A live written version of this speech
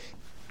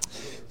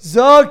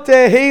Zog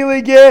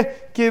Heilige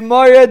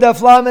Gemara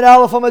Daf Lamed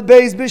Aleph Amud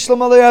Beis Bishlam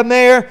Alei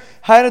Ameir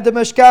Hana de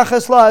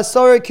Meshkachas La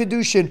Asara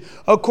Kedushin.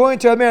 According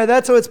to Ameir,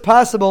 that's how it's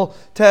possible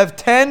to have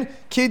 10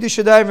 Kiddush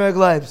Yadayim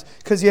Reglaim,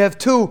 because you have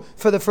 2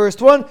 for the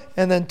first one,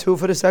 and then 2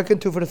 for the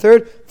second, 2 for the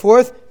third,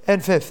 fourth,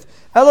 and fifth.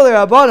 Elul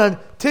Rabbanan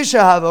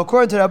Tisha Hava.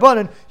 According to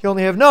Rabbanan, you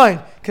only have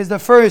 9, because the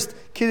first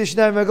Kiddush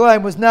Yadayim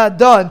Reglaim was not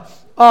done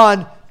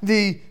on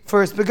the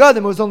first begadim.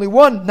 It was only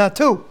 1, not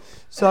 2.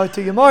 So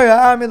to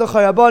Gemara, Ami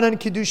l'chayabanan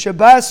Kiddusha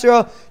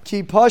Basra,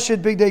 Ki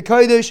Pashit Big Day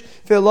Kodesh,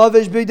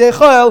 V'lavish Big Day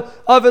Chayil,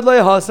 Avid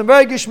Lehasam.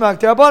 Very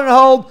gishmak. The Rabbanan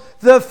hold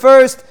the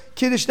first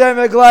Kiddush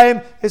Yadayim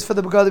Reglaim is for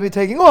the begadim you're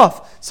taking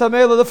off. So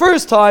Mela, the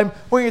first time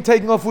when you're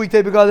taking off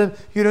weekday begadim,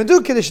 you don't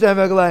do Kiddush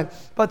Yadayim Reglaim.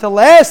 But the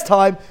last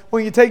time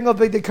when you're taking off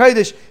Big Day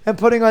Kodesh and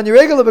putting on your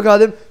regular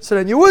begadim, so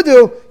then you would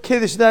do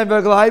Kiddush Yadayim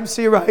Reglaim.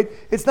 So you're right,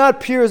 it's not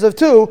peers of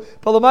 2,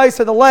 but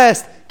L'maisa the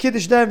last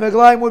Kiddush Yadayim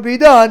Reglaim would be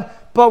done.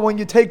 But when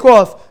you take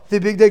off the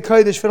Big Day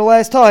Kodesh for the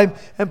last time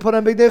and put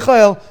on Big Day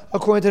Chayil,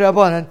 according to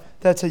Rabbanan,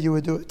 that's how you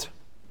would do it.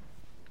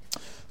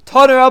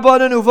 Tana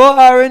Rabbanan Uva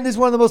Aaron is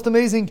one of the most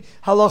amazing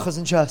halachas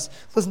in Shas.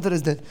 Listen to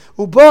this then.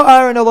 Uba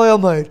Aaron Aloy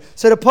Almoid.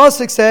 So the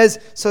pasuk says,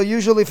 so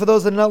usually for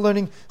those that are not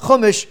learning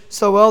Chumash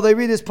so well, they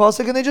read this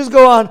pasuk and they just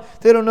go on.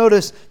 They don't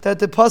notice that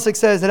the pasuk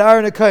says that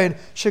Aaron HaKohen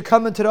should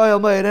come into the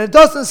Oyel Moed. And it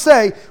doesn't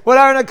say what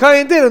Aaron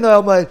HaKohen did in the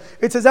Oyel Moed.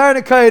 It says Aaron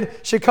HaKohen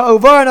should come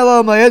over in the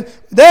Oyel Moed.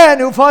 Then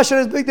Ufashan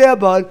is Big Day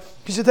Abad.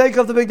 He should take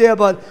off the Big Day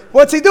Abad.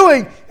 What's he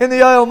doing in the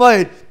Oyel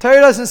Moed? Torah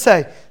doesn't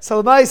say. So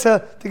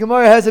L'maisa, the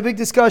Gemara has a big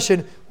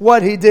discussion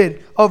what he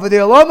did over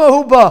there. Lama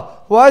Huba.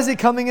 Why is he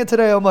coming into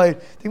the Oyel Moed?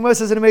 The Gemara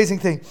says an amazing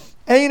thing.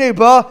 He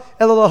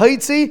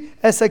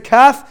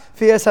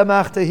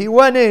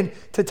went in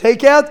to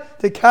take out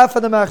the kaf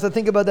and the machta.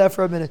 Think about that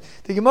for a minute.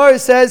 The Gemara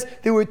says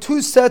there were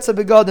 2 sets of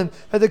begadim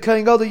that the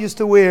Kohen Gadol used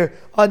to wear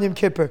on Yom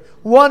Kippur.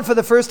 One for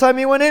the first time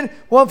he went in,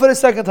 one for the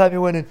second time he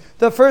went in.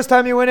 The first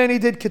time he went in, he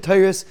did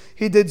ketayris,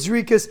 he did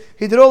zrikas,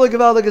 he did all the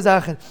gevaldig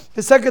gezachen.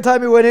 The second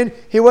time he went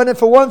in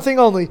for one thing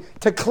only,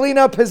 to clean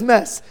up his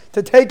mess,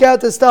 to take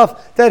out the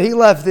stuff that he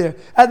left there.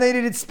 And they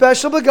needed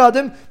special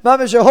begadim,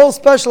 mamish a whole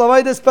special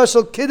avodah,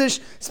 special kiddush,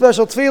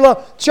 special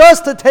tefillah,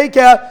 just to take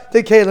out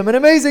the kalim. An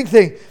amazing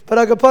thing.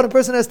 But a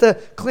person has to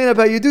clean up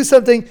how you do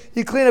something,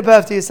 you clean up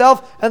after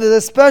yourself, and there's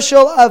a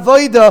special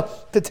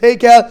avodah to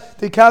take out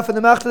the kaf and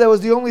the machta. That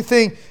was the only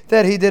thing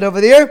that he did over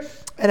there.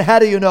 And how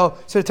do you know?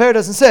 So the Torah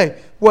doesn't say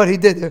what he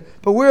did there.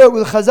 But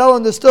Chazal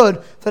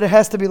understood that it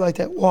has to be like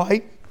that.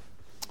 Why?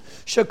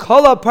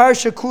 Shakala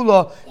Parsha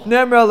Kula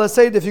Nemra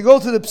Laseid. If you go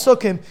to the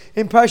Psukim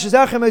in Parshas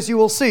Achemes, you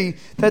will see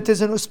that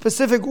there's a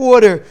specific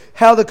order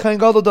how the Kohen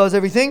Gadol does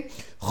everything.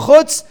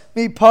 Chutz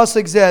mi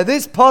pasuk zeh.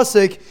 This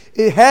pasuk,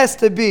 it has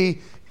to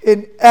be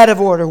out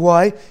of order.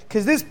 Why?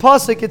 Because this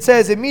pasuk, it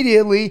says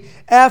immediately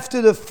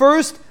after the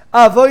first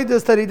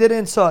avodas that he did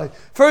inside.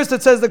 First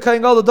it says the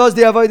Kohen Gadol does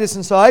the avodas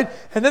inside,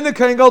 and then the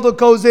Kohen Gadol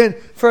goes in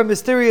for a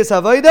mysterious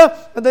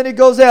avodah, and then he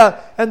goes out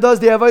and does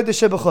the avodah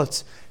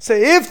shebechutz. So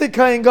if the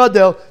Kohen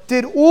Gadol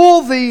did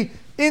all the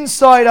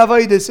inside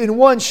avodas in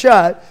one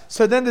shot,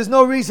 so then there's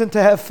no reason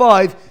to have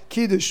 5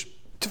 kiddush,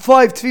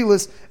 5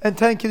 tefillas, and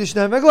 10 kiddush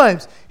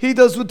reglaim. He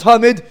does with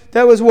tamid,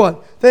 that was 1.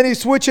 Then he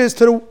switches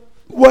to the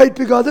white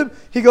begadim.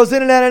 He goes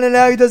in and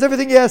out. He does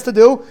everything he has to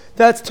do.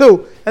 That's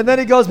 2. And then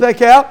he goes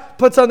back out,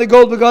 puts on the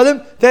gold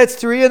begadim. That's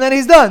 3, and then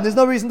he's done. There's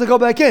no reason to go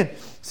back in.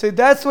 So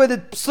that's where the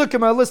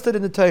psukim are listed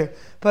in the Torah.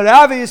 But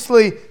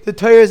obviously, the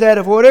Torah is out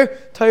of order.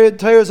 Torah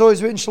is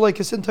always written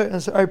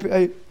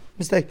shalakas.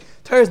 Mistake.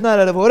 Torah is not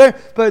out of order,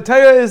 but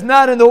Torah is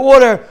not in the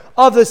order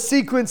of the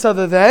sequence of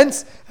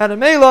events. And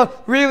Amela,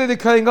 really the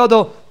Kohen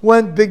Gadol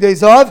went Big Day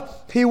Zav.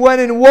 He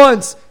went in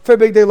once for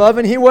Big Day Love,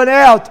 and he went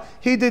out.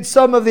 He did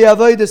some of the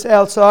avodas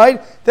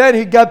outside. Then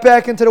he got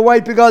back into the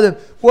white begadim,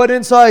 went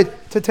inside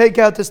to take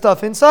out the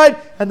stuff inside,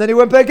 and then he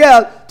went back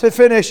out to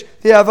finish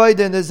the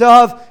avodah and the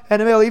zav.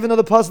 And Amela, even though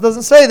the pasuk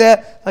doesn't say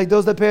that, like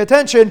those that pay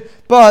attention,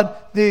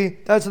 but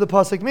that's what the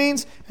pasuk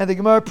means, and the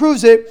Gemara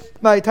proves it.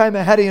 By the time,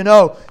 how do you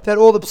know that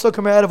all the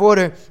psukim are out of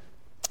order?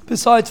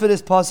 Besides for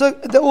this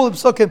pasuk, all the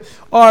psukim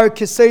are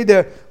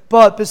keseder.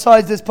 But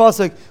besides this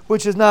pasuk,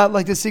 which is not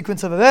like the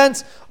sequence of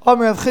events,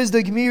 Amr of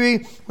Chizda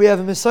Gemiri, we have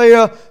a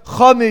Messiah,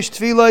 Chamish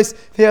Tfilas,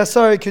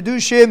 V'Asar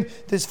Kedushim,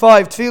 there's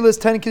 5 Tfilas,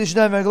 10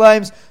 Kedushim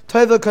Reglaim,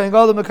 Toivel Kohen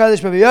Gadol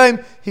Mekadesh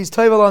B'Yom, he's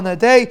Toivel on that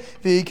day,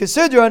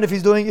 V'Kesidron, if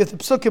he's doing, if the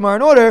psukim are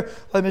in order,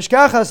 like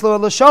Mishkachas Lo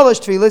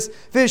L'Shalosh Tfilas,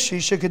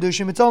 V'Shisha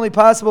Kedushim, it's only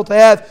possible to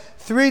have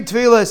 3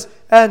 Tfilas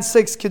and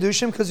 6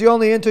 Kedushim, because he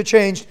only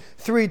interchanged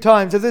 3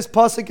 times. If this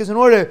pasuk is in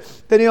order,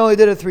 then he only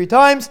did it 3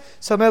 times.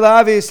 So Mela,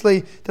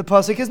 obviously, the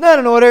pasuk is not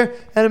in order,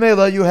 and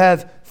Mela, you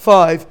have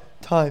 5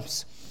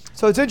 times.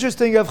 So it's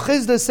interesting, Rav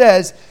Chizda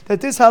says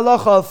that this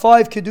halacha of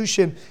 5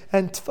 Kedushim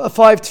and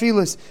 5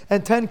 Tfilas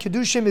and 10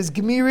 Kedushim is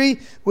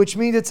Gemiri, which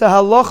means it's a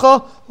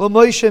halacha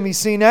l'Moshe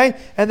Misinai,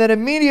 and then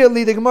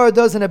immediately the Gemara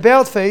does an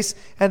about face,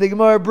 and the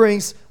Gemara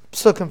brings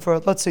psukim for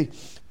it. Let's see.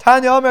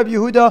 Tanya Amar Rabbi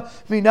Yehuda,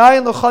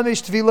 Minayin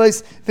L'chamish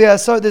Tvilos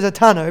Ve'asar. There's a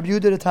Tana, Rabbi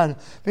Yehuda the Tana.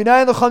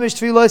 Minayin L'chamish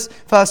Tvilos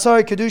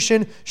Ve'asar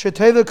Kedushin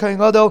Sheteva Kohen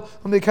Gadol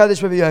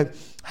U'Mekadosh Rabbi Yair.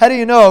 How do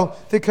you know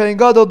the Kohen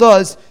Gadol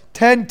does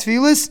 10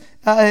 Tvilos,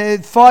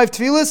 5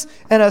 Tvilos,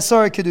 and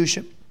Asar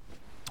Kedushin?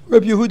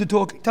 Rabbi Yehuda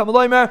talking.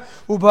 Tamalaymer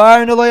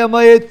u'ba'aron alay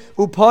amayid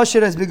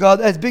u'pashir as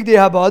big day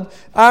habad.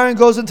 Aaron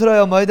goes into the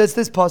amayid. That's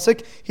this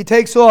pasuk. He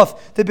takes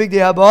off the big day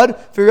habad.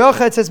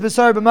 V'rochetz as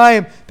besar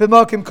b'mayim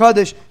b'makim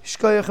kadosh.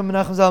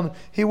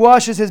 He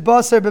washes his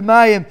basar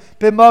b'mayim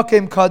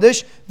b'makim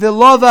kadosh.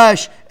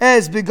 V'lavash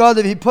as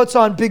begadav. He puts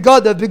on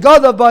begadav.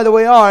 Begadav, by the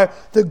way, are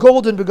the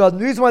golden begadav.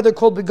 The reason why they're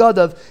called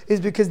begadav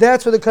is because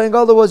that's where the Kohen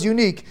Gadol was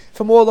unique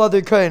from all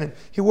other Kohanim.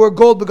 He wore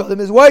gold begadim.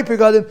 His white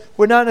begadim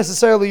were not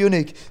necessarily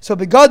unique. So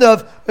begadav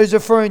is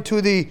referring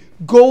to the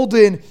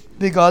golden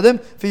begadim.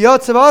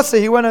 V'yatzav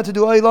he went out to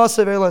do Eilah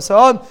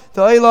Sa'am,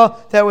 the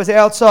Eilah that was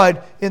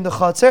outside in the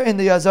Chatzer, in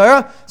the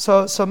Yazara.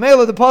 So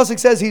Mela, the pasuk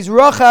says he's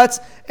rachatz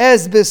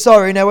as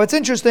besari. Now what's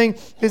interesting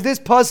is this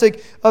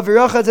pasuk of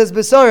rachatz as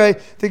besari,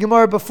 the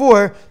Gemara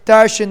before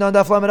Darshan on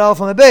Daf Lamed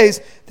Aleph on the base,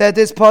 that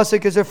this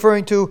pasuk is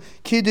referring to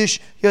Kiddush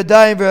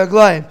Yadayim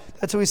V'Raglayim.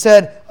 That's what we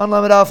said on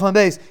Lamed Aleph on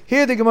base.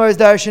 Here the Gemara is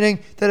darshaning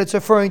that it's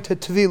referring to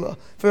Tvila.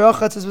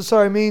 V'rachatz as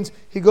besari means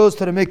he goes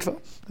to the mikvah.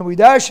 And we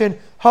darshan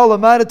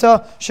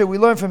halamadata. Should we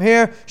learn from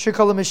here?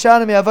 Shekala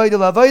mishana mi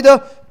avoda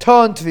lavoda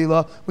ton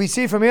tvila. We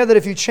see from here that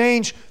if you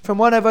change from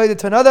one avoda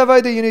to another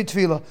avoda, you need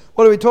tvila.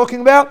 What are we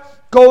talking about?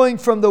 Going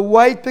from the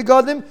white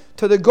begadim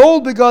to the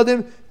gold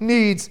begadim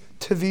needs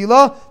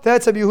tvila.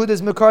 That's Rabbi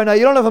Yehuda's makar. Now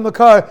you don't have a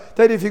makar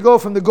that if you go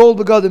from the gold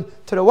begadim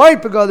to the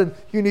white begadim,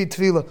 you need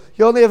tvila.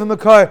 You only have a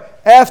makar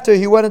after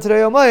he went into the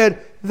Yom Mayed,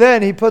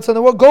 then he puts on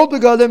the gold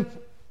begadim,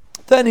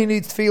 then he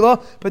needs tefillah,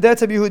 but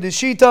that's Rabbi Yehuda's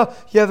shita.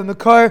 You have a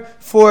makar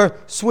for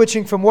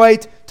switching from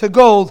white to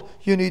gold,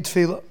 you need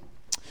tefillah.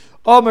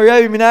 So that's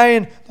Rabbi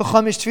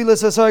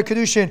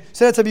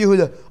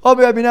Yehuda.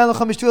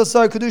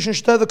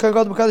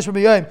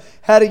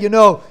 How do you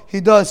know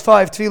he does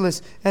 5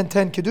 tefillas and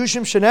 10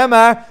 kedushim?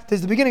 Shenemar, this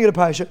is the beginning of the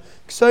parasha.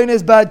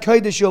 K'soines bad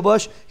kodesh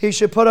yobash. He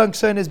should put on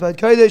k'soines bad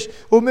kodesh.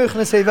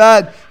 U'michnes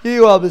evad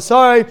yiyu al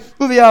besari.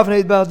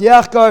 U'v'yavnei bad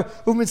yachkar.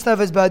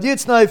 U'mitznafes bad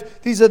yitznayv.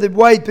 These are the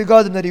white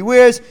begadim that he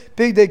wears.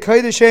 Big day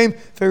kodeshim.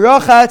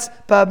 V'rachatz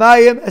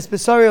ba'mayim es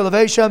besari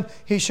elevation.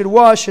 He should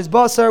wash his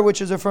basar, which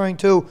is referring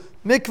to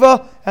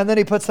mikvah, and then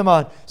he puts them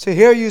on. So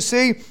here you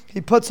see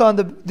he puts on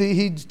the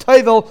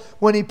taivel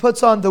when he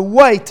puts on the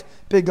white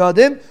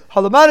begadim.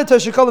 Halamanata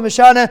shekala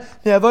mishana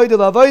ne'avoida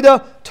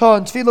la'avoida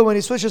ton tefillah. When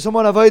he switches from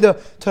one avoida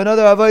to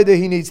another avoida,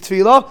 he needs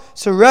tefillah.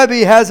 So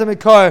Rabbi has a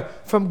mikar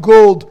from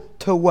gold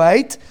to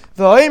white.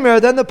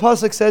 Then the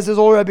pasuk says, is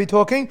all Rabbi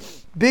talking.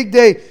 Big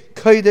day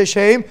kodesh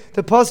heim.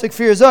 The pasuk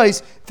fears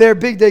ice. Their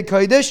big day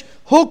kodesh.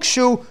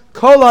 Hukshu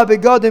kol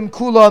begadim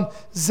kulam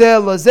zeh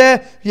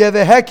lazeh. You have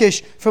a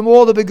hekish from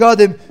all the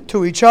begadim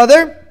to each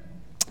other.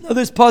 Now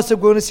this pasuk,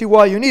 we're going to see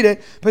why you need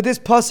it, but this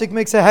pasuk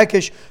makes a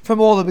hekish from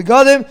all the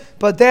begadim.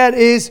 But that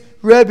is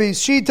Rebbe's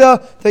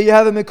shita, that you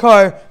have a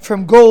mikar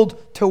from gold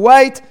to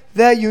white,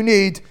 that you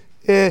need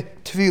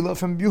tefillah.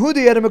 From Yehuda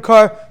you had a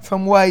mikar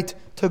from white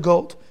to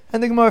gold.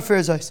 And the Gemara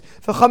fears ice.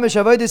 For Chamish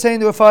Avodas, saying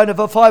there were 5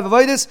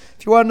 Avodas.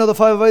 If you want to know the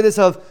 5 Avodas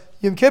of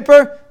Yom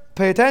Kippur,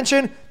 pay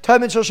attention.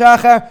 Tamid Shel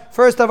Shachar.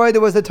 First Avodah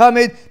was the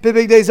Tamid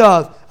B'Big Day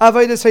Zav.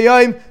 Avodas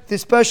Hayayim, the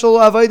special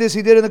Avodas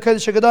he did in the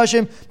Kodesh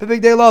HaKadoshim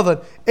B'Big Day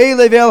Lavan.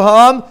 Eilev El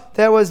Ha'am,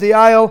 that was the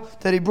aisle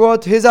that he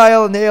brought, his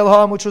aisle, and the El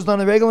Ha'am, which was done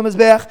in the regular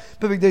Mizbech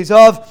B'Big Day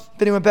Zav.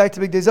 Then he went back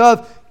to Big Day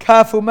Zav.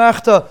 Kafu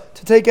Machta,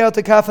 to take out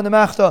the Kaf and the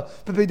Machta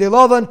B'Big Day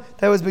Lavan.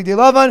 That was Big Day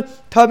Lavan.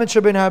 Tamid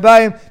Shabin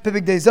Harbayim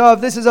B'Big Day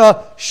Zav. This is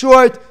a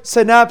short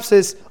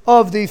synopsis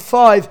of the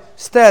 5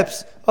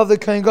 steps of the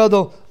Kohen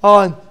Gadol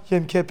on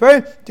Yom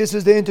Kippur. This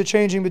is the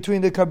interchanging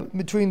between the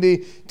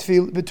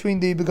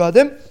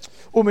begadim.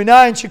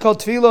 Uminayin shekal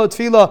tefillah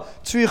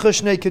tzricha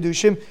shnei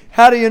kedushim.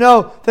 How do you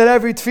know that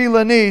every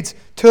tefillah needs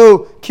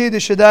 2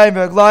 kiddush yadayim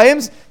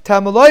v'raglayim?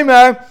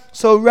 Tamaloymar.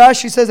 So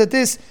Rashi says that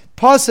this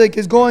pasuk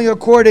is going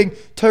according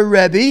to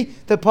Rebbe.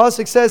 The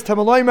pasuk says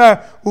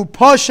Tamaloymar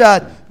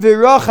upashat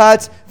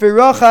v'rachatz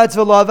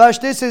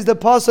v'lavash. This is the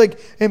pasuk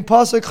in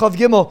pasuk Chav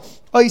Gimel.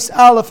 Ois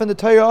Aleph in the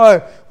Torah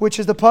R, which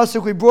is the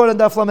pasuk we brought in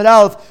Daf Lamed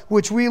Aleph,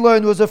 which we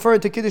learned was referring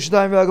to Kiddush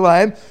Yadayim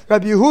V'Raglayim.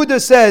 Rabbi Yehuda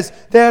says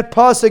that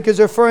pasuk is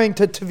referring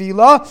to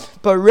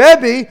Tevilah, but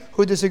Rabbi,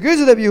 who disagrees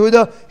with Rabbi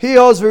Yehuda, he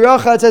holds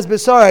V'rachatz as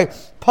Besari.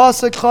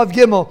 Pasuk Chav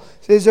Gimel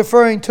is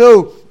referring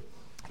to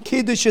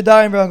Kiddush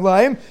Yadayim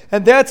V'Raglayim,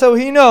 and that's how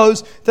he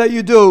knows that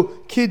you do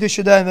Kiddush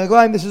Yadayim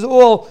V'Raglayim. This is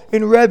all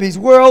in Rebbe's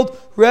world.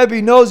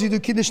 Rebbe knows you do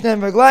Kiddush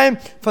Yadayim V'Raglayim.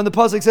 From the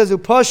pasuk says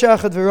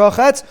Upashachat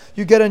V'Rachatz,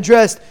 you get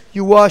undressed,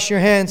 you wash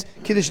your hands,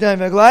 Kiddush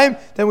Yadayim V'Raglayim.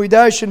 Then we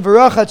darshan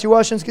V'Rachatz, you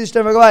wash hands, Kiddush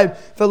Yadayim V'Raglayim.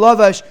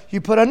 V'Lavash, you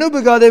put on new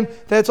begadim.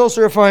 That's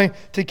also referring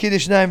to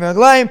Kiddush Yadayim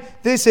V'Raglayim.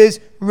 This is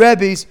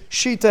Rebbe's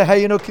shita, how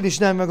you know Kiddush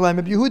Yadayim V'Raglayim.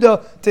 Rabbi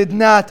Yehuda did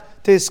not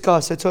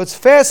discuss it. So it's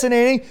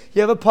fascinating.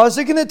 You have a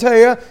pasuk in the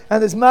Torah,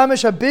 and there's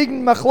mamish a big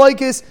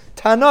machlokes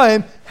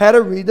Tanaim how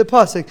to read the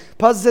pasuk.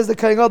 Pasuk says the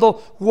Kohen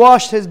Gadol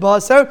washed his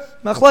basar.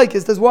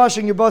 Machlekes, does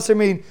washing your basar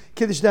mean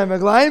Kiddush Yadayim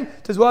Raglayim?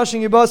 Does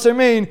washing your basar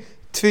mean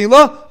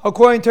Tefillah?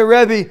 According to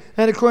Rebbe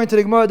and according to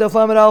the Gemara Daf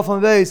Lamed Aleph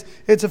on Beis,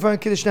 it's referring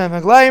to Kiddush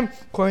Yadayim Raglayim.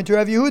 According to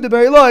Rav Yehuda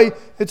Bar Ilai,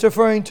 it's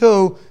referring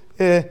to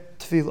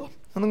Tefillah.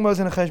 And the Gemara is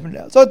going to cheshbon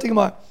now. So the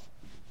Gemara.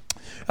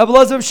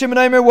 Abelazar of Shimon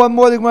Aimer, one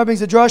more. The Gemara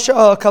brings a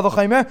drasha.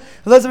 Kavachaymer.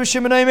 Abelazar of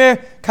Shimon Aimer,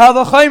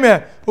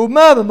 Kavachaymer.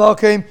 Umma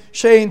b'malkeim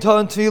shein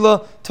ta'an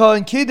Tefillah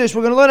ta'an Kiddush.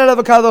 We're going to learn out of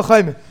a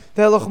Kavachaymer.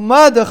 The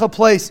Lachmadach, a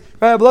place.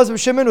 Right, Abelazar of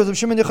Shimon was of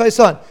Shimon Yochai's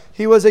son.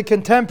 He was a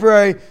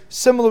contemporary,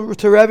 similar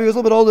to Rebbe. He was a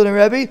little bit older than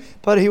Rebbe,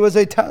 but he was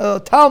a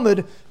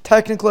Talmud,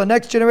 technically a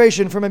next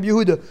generation from Rabbi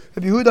Yehuda.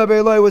 Rabbi Yehuda Bar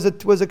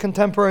Ilai was a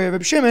contemporary of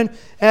Rabbi Shimon,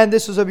 and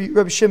this was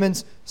Rabbi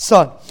Shimon's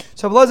son.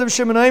 So Abelazar of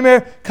Shimon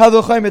Aimer,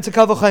 Kavachaymer, it's a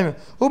Kavachaymer.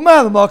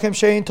 U'ma l'malkem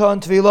shein ta'an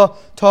Tefillah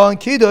ta'an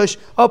Kiddush,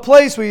 a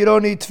place where you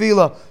don't need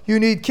Tefillah, you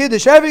need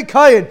Kiddush. Every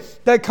kayin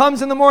that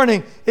comes in the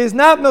morning is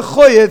not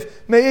mechoyev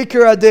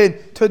me'ikar adin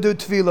to do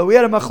Tefillah. We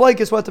had a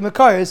machlekes what the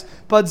mekar is,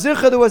 but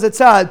zicha there was a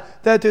tzad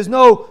that there's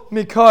no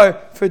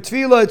mikar for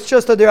Tefillah. It's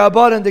just a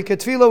derabban and the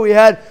Tefillah. We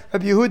had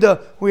Rabbi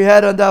Yehuda, we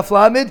had on Daf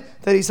Lamed,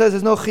 that he says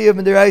there's no chiyuv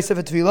in the deraisa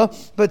for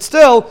Tefillah, but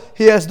still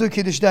he has to do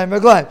Kiddush Yadayim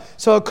Raglayim.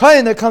 So a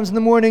kayin that comes in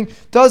the morning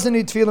doesn't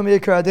need Tefillah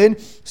me'ikar adin,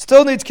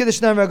 still needs Kiddush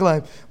Yadayim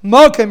Raglayim.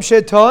 Malkem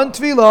shetan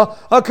Tefillah,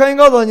 a kayin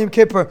gadol on Yom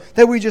Kippur,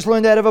 that we just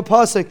learned out of a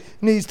pasuk,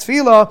 needs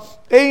Tefillah,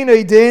 ein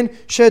adin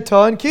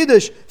shetan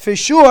Kiddush. For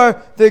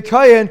sure, the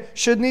kayin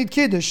should need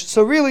Kiddush.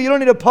 So really, you don't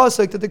need a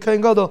pasuk that the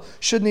kayin gadol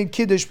should need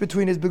Kiddush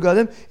between his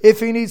begadim. If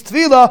he needs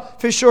Tefillah,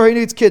 for sure he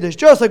needs Kiddush.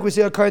 Just like we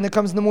see a kayin that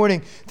comes in the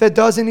morning that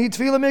doesn't need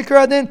Tefillah me'ikar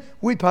adin,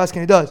 we pass and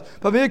he does.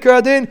 But me'ikar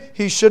adin,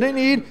 he shouldn't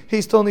need,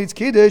 he still needs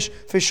Kiddush.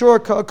 For sure,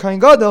 kayin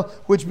gadol,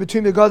 which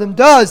between the gadim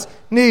does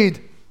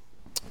need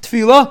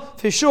Tefillah,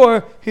 for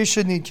sure, he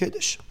should need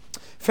Kiddush.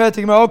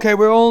 Okay,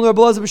 we're only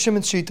Abelazar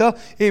b'Shimon's shita.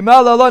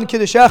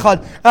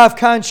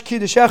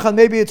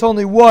 Maybe it's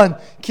only one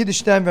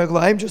Kiddush Yadayim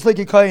Raglayim, just like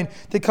a kain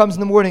that comes in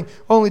the morning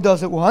only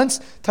does it once.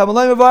 The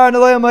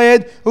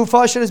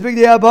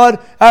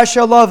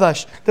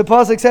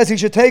pasuk says he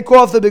should take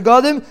off the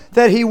begadim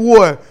that he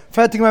wore.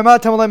 Why do you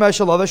have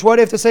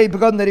to say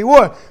begadim that he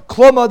wore?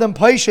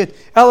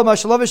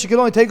 You can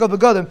only take off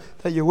begadim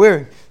that you're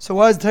wearing. So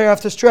why does the Torah have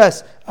to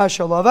stress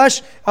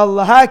Ashalavash,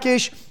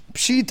 Allahakish,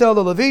 Pshita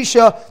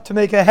Lavisha, to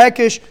make a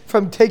hekish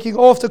from taking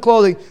off the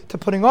clothing to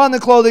putting on the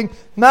clothing?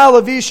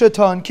 Malavisha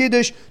Tan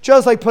Kiddush,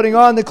 just like putting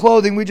on the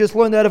clothing, we just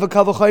learned out of a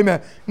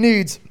Kavachaymer,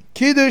 needs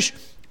Kiddush.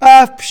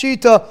 Af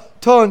Pshita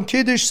Tan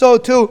Kiddush, so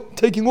too,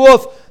 taking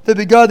off the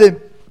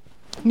begadim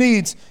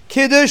needs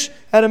Kiddush.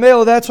 And a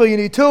male, that's why you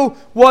need two.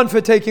 One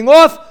for taking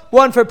off,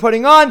 one for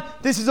putting on.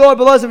 This is all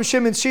Abelazar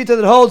b'Shimon's shita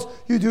that holds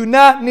you do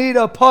not need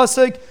a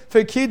pasuk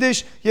for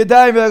Kiddush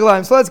Yadayim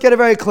Raglayim. So let's get it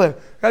very clear.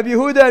 Rabbi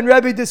Yehuda and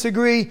Rebbe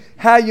disagree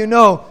how you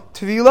know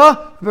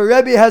Tefillah, but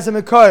Rebbe has a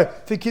mekar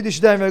for Kiddush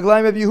Yadayim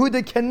Raglayim. Rabbi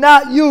Yehuda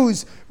cannot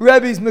use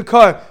Rebbe's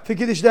mekar for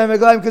Kiddush Yadayim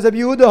Raglayim because Rabbi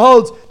Yehuda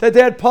holds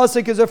that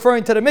pasuk is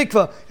referring to the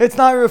mikvah. It's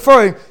not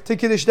referring to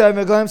Kiddush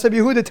Yadayim Raglayim. So Rabbi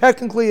Yehuda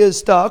technically is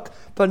stuck,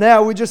 but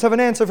now we just have an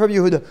answer from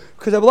Yehuda.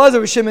 Because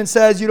Abelazar b'Shimon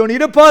says you don't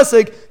need a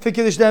pasuk for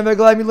Kiddush Yadayim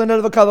Raglayim, you learn out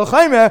of a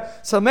Kavachaymer.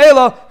 So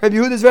Mela, Rabbi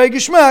Yehuda is very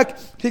gishmak,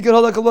 he could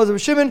hold like Abelazar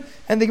b'Shimon,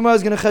 and the Gemara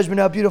is going to cheshbon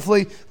out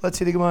beautifully. Let's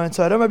see the Gemara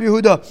inside. Rabbi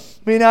Yehuda,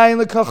 Minayin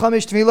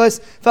l'kachamish tefillas,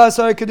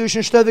 Fasar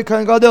kedushin shtevik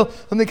kain gadol,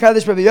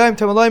 Umnikadosh Rabbi Yom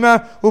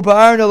Tamalaymer,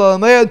 Ubaarn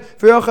alamayad,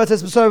 V'yochas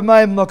es b'sar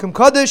b'mayim makom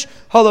kadosh,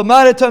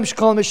 Halamaratam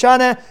shkol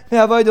mishana,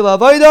 Me'avoida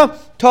la'avoida,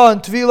 Ta'an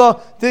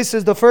Tefillah. This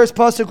is the first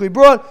pasuk we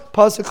brought,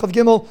 pasuk of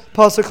Gimel,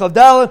 pasuk of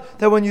Dalet,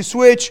 that when you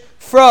switch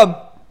from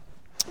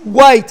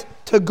white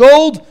to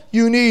gold,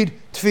 you need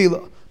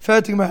Tefillah.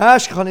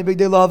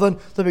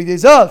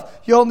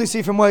 You only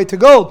see from white to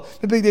gold.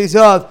 The big day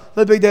zav,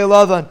 the big day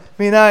lavan.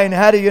 Minayin,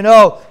 how do you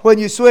know when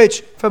you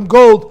switch from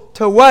gold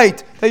to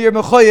white that you're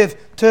mechoyev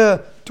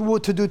to do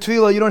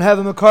Tefillah? You don't have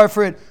a makar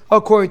for it,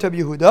 according to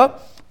Yehuda.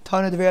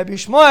 Tana de Rabbi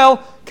Yishmael,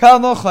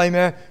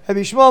 Kavachaymer. Rabbi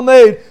Yishmael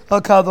made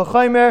a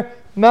Kavachaymer.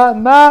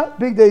 Ma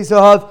big day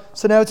zahav.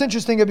 So now it's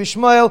interesting. Rabbi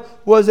Yishmael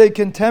was a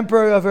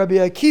contemporary of Rabbi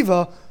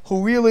Akiva,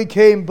 who really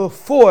came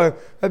before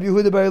Rabbi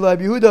Yehuda Bar Ilai.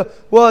 Rabbi Yehuda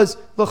was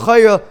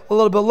l'chayra a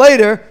little bit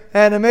later,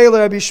 and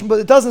but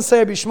it doesn't say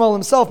Rabbi Yishmael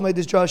himself made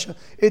this drasha.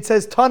 It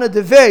says Tana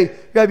Devei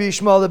Rabbi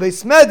Yishmael, the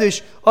Beis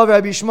Medish of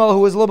Rabbi Yishmael, who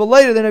was a little bit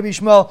later than Rabbi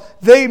Yishmael.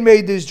 They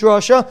made this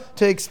drasha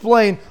to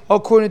explain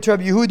according to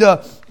Rabbi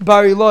Yehuda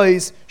Bar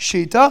Ilai's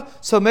shita.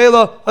 So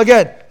Mela,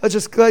 again, let's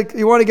just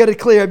you want to get it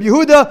clear. Rabbi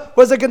Yehuda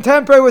was a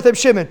contemporary with Rabbi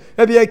Shimon.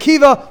 Rabbi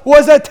Akiva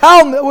was a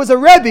Talmud, was a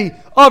Rebbe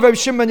of Rabbi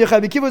Shimon Yochai.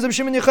 Rabbi Akiva was Rabbi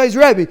Shimon Yochai's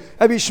Rebbe.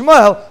 Rabbi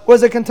Yishmael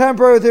was a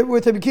contemporary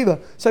with Rabbi Akiva.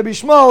 So Rabbi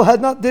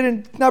Yishmael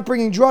not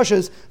bringing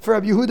drushes for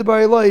Rabbi Yehuda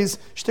Bar Ilai's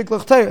shtik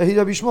l'chtei.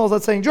 Rabbi Yishmael is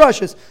not saying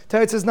drushes.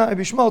 Teretz is not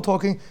Rabbi Yishmael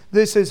talking.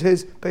 This is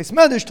his Beis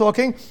Medish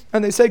talking,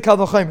 and they say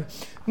Kavachaymer.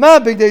 Ma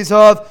big days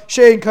of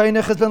shein kain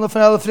nechas ben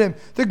lefnei lefnim.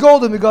 The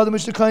golden begadim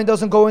which the kain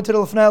doesn't go into the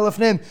lefnei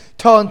lefnim.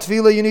 Ta'an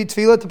Tefillah, you need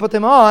Tefillah to put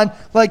them on,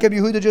 like Rabbi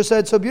Yehuda just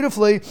said so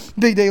beautifully.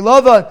 Big day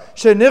lavan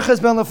shein nechas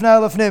ben lefnei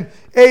lefnim.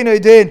 Ein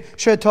edin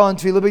she'ta'an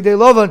tefillah big day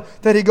lavan,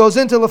 that he goes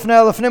into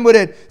lefnei lefnim with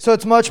it. So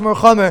it's much more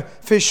chamer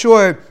for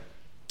sure.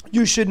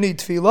 You should need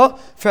tefillah.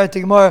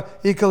 Fratigmar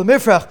ikal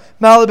mifrach.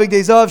 Mal big day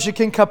zav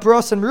shekin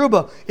kaparos and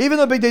meruba. Even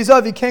though big day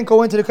zav you can't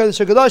go into the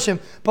kodesh hakadoshim,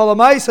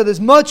 palamaisa there's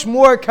much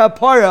more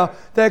kapara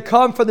that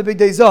come from the big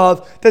day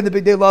zav than the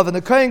big day love. And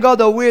the kohen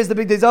gadol wears the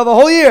big day zav a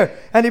whole year,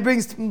 and he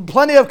brings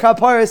plenty of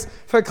kaparas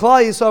for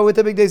klal yisrael with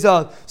the big day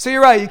zav. So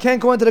you're right, you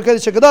can't go into the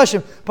kodesh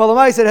hakadoshim.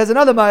 Palamaisa it has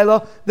another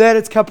mila that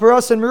it's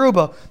kaparos and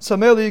meruba. So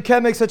merely you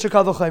can't make such a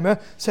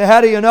kavachimer. So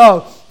how do you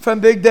know from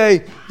big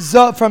day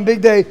zav, from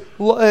big day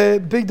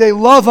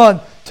lavan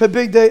to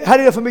big day? How do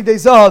you know from big day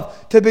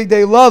zav to big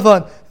day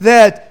lavan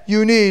that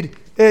you need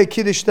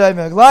kiddush shtei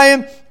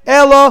meraglayim?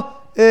 Ella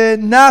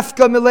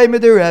nafka milei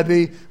midei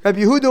Rebbe. Rabbi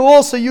Yehuda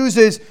also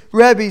uses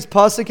Rebbe's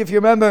pasuk. If you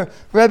remember,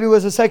 Rebbe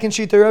was the second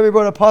sheet. Rebbe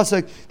brought a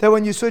pasuk that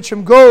when you switch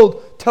from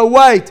gold to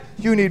white,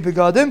 you need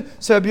begadim.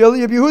 So Rabbi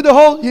Yehuda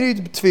holds you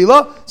need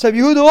tefillah. So Rabbi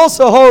Yehuda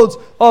also holds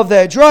of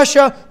that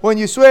drasha. When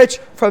you switch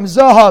from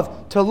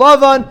zahav to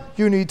lavan,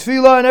 you need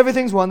tefillah, and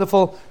everything's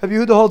wonderful. Rabbi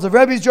Yehuda holds of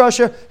Rebbe's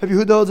drasha. Rabbi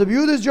Yehuda holds of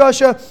Yehuda's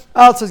drasha.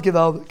 Altzas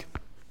givaldik.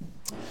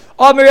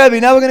 Now we're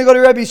going to go to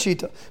Rebbe's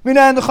shita.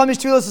 Mina the chamish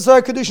tefillah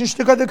sasar kedushin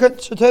shtekad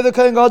the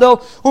kohen gadol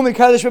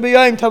umikadosh Rabbi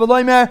Yaim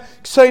tabaloimer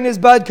ksayin is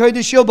bad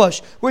kodesh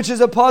yilbash, which is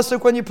a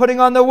pasuk when you're putting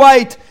on the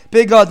white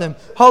begadim.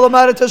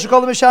 Halamara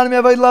tashkol mishanim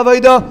yavayd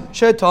lavayda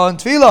shetan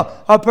tefillah.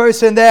 A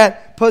person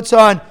that puts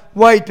on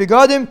white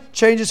begadim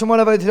changes from one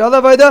avayda to the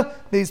other avayda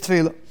needs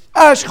tefillah.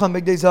 Ashchan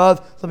big day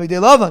zav, the big day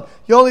lavan.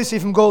 You only see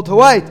from gold to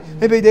white.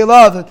 The big day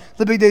lavan,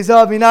 the big day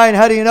zav. Minayin.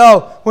 How do you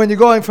know when you're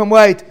going from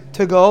white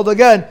to gold?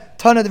 Again,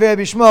 Tana the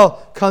Rabbi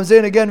Yishmael comes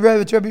in again.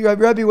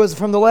 Rebbe was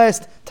from the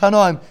last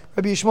Tanoim.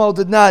 Rabbi Yishmael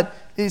did not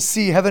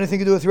have anything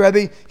to do with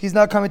Rebbe. He's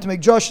not coming to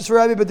make Joshes for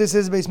Rebbe, but this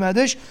is base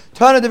madish.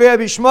 Tana the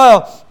Rabbi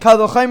Yishmael,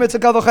 Kavachimer to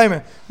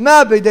Kavachimer.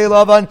 Ma big day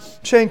lavan,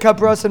 Shein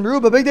kaparas and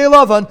Meruba. Big day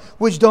lavan,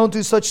 which don't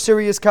do such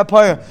serious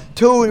kapara.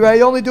 Two, right?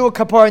 You only do a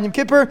kapara in Yom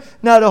Kippur,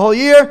 not a whole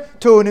year.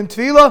 Two in Yom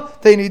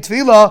Tefillah, they need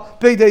Tefillah.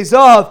 Big day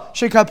zav,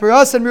 Shein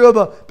kaparas and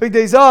Meruba. Big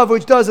day zav,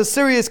 which does a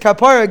serious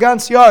kapara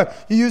against yar.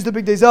 You use the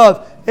big day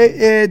zav.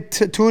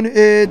 Tun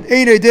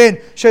din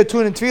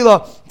shetun and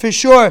tefillah. For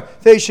sure,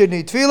 they should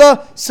need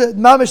tefillah. So,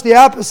 mamish the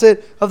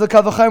opposite of the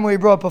kavachem we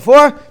brought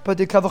before, but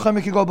the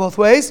kavachem can go both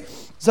ways.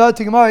 Zat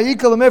Gemara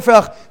ikal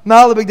mifrach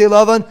mal big day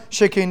lavan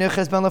shekin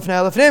neches ben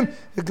lefnei lefnim.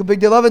 The big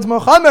day lavan is more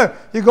chamer.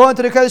 You go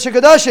into the kodesh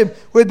hakadoshim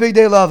with big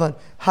day lavan.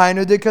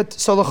 Hainu dikat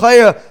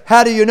solachaya.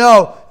 How do you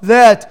know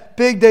that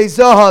big day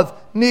zahav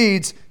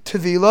needs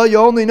tefillah? You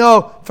only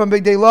know from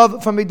big day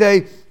zahav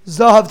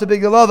to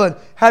big day lavan.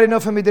 How do you know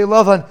from big day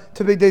lavan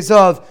to big day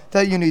zahav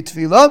that you need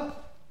tefillah?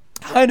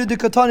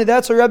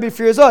 That's what Rebbe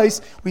fears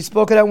us. We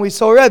spoke it out when we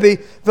saw Rebbe.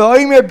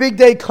 V'oimer big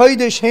day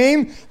kodesh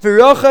heim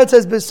v'rochat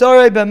says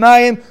b'sarei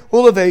b'mayim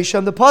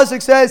ulavesham. The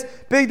pasuk says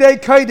big day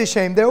kodesh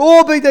heim. They're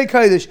all big day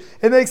kodesh.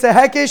 It makes a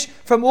hekish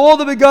from all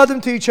the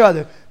begadim to each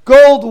other.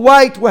 Gold,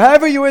 white,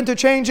 wherever you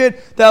interchange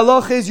it, the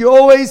halach is you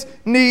always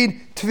need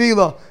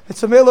tefillah. And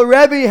so Mela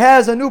Rebbe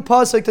has a new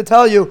pasuk to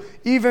tell you,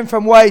 even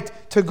from white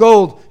to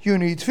gold, you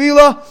need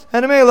tefillah.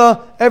 And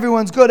Mela,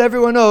 everyone's good,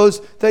 everyone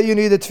knows that you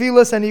need the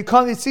tefillah. And you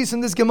see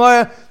in this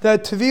Gemara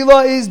that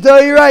tefillah is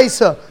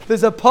da'iraisa.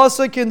 There's a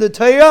pasuk in the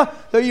Torah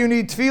that you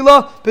need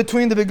tefillah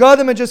between the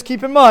begadim. And just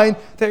keep in mind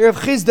that Rav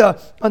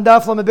Chizda on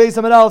Daf Lamed Beis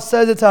Amud Aleph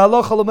says it's a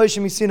halacha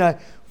l'Moshe Misinai.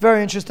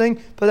 Very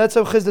interesting, but that's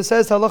how Chizda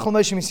says halacha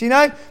l'Moshe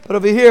Misinai. But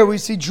over here we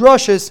see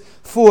drushes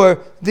for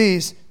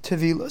these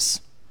tefillahs.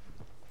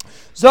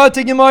 So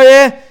the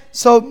Gemara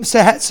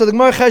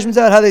cheshbons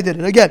out how they did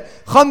it. Again,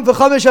 cham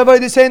v'chamesh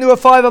avodas saying there were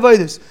 5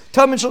 avodas.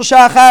 Tamin shel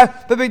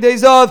shachar, b'big day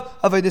zav,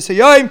 avodas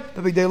hayom,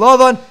 b'big day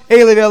lavan,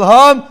 elev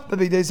elham,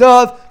 b'big day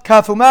zav,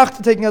 kafu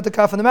machta, taking out the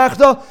kaf and the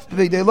machta,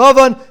 b'big day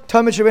lavan,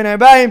 tamin sheben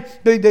arbaim,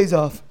 b'big day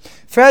zav.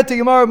 Fred the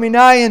Gemara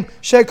minayin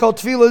shekal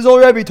tefillah is all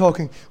Rebbe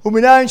talking.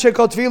 Uminayin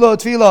shekal tefillah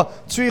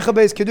tzricha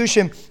beis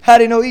kedushim. How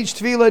do you know each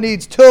tefillah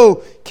needs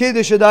 2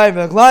 kiddush adayim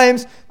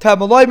v'glayim?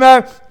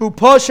 Tabaloimer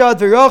uposhat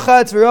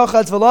v'rochatz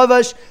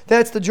v'lavash.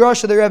 That's the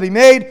drasha that Rebbe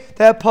made.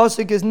 That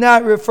pasuk is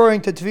not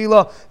referring to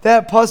tefillah.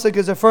 That pasuk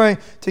is referring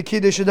to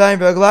kiddush adayim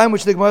v'glayim,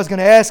 which the Gemara is going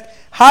to ask.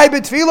 Hi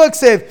b'tefillah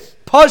ksiv.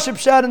 Pashup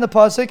shad in the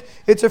pasuk.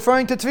 It's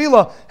referring to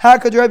tefillah. How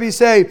could Rebbe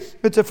say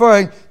it's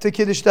referring to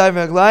kiddush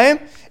adayim v'glayim?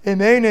 You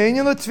don't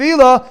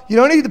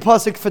need the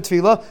pasuk for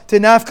tefillah to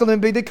nafkal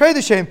and big day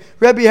kodesh.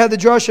 Rebbe had the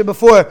drasha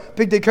before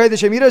big day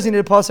kodesh. He doesn't need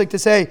a pasuk to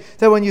say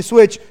that when you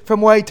switch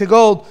from white to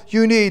gold,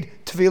 you need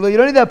tefillah. You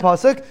don't need that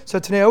pasuk. So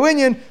Tanei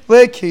Awinyan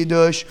le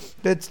kiddush.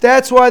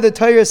 That's why the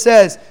Torah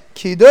says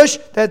kiddush.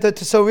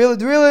 So really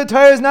the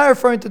Torah is not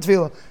referring to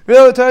tefillah.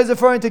 Really the Torah is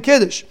referring to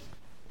kiddush.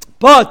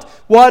 But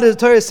why does the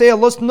Torah say a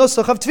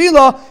nusach of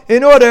tefillah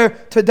in order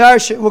to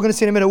dash it? We're going to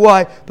see in a minute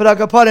why. But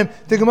Agapanim,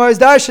 the Gemara is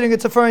dashing,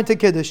 it's referring to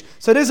Kiddush.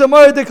 So this is a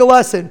Moedic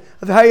lesson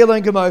of how you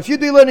learn Gemara. If you'd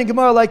be learning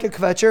Gemara like a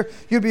kvetcher,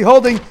 you'd be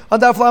holding on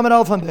Daf Lamed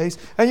Aleph on base,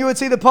 and you would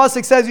see the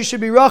pasuk says you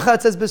should be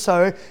rachatz as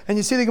besar, and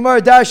you see the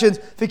Gemara dashins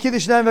for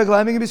Kiddush Nine V'Glaim,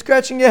 you're going to be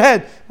scratching your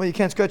head. Well, you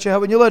can't scratch your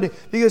head when you're learning.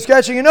 You're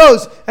scratching your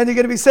nose, and you're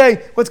going to be saying,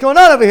 what's going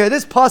on over here?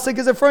 This pasuk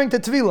is referring to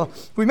Tefillah.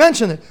 We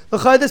mentioned it.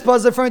 This pasuk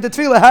is referring to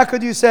Tefillah. How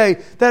could you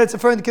say that it's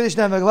referring to Kiddush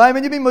Nine V'Glaim?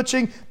 And you'd be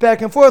muching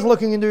back and forth,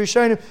 looking into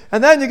Rishonim,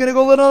 and then you're going to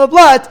go a little on the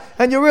blat,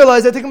 and you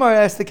realize that the Gemara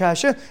asked the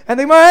kasha, and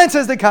the Gemara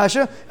answers the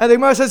kasha, and the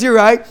Gemara says you're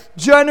right.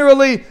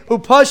 Generally,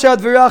 upashat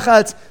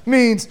v'rachatz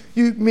means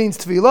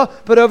Tefillah,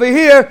 but over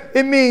here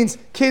it means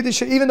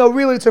Kiddush, even though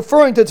really it's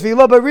referring to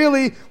Tefillah, but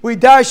really we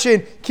dash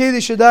in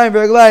Kiddush Yadayim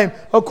V'Raglayim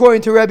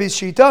according to Rebbe's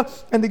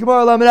Shita, and the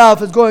Gemara Lamed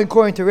Aleph is going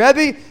according to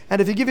Rebbe,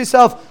 and if you give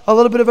yourself a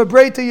little bit of a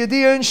break to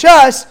Yediyah and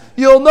Shas,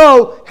 you'll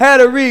know how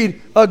to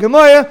read a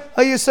Gemara,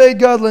 how you say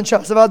Gadol and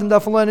Shas, Avadim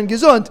Dafalon and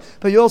Gesund,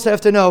 but you also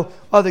have to know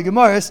other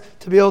Gemaras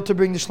to be able to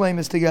bring the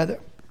Shleimus together.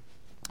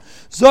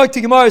 Zog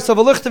to Gemara, so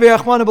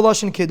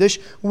Kiddush.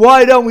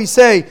 Why don't we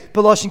say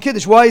B'Lashon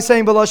Kiddush? Why are you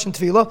saying B'Lashon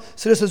Tefillah?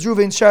 So this was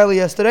Ruvain's Charlie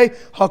yesterday.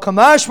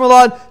 Hakamash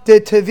Malad de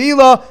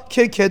Tefillah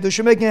ki Kiddush.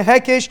 You're making a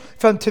hekesh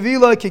from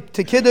Tefillah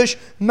to Kiddush.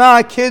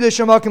 Ma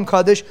Kiddush or Makim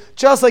Kaddish.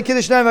 Just like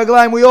Kiddush Nine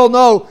V'Glaim, we all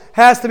know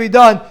has to be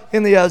done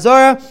in the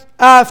Azara.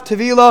 Af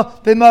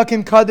Tevila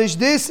b'makim kaddish.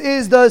 This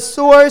is the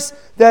source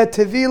that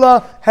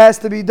Tevila has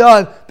to be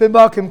done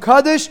b'makim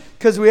kaddish,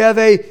 because we have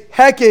a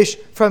hekesh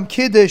from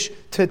kiddush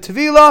to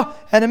Tevila,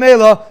 and a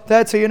mela.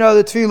 That's how you know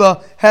that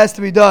Tevila has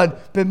to be done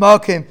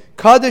b'makim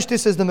kaddish.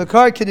 This is the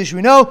makar. Kiddush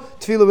we know.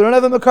 Tevila we don't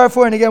have a makar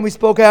for, and again we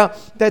spoke out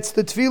that's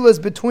the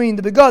Tevilas between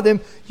the begadim.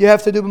 You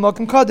have to do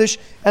b'makim kaddish,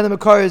 and the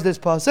makar is this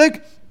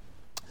pasuk.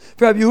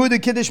 Rabbi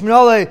Yehuda Kiddush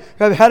Minale.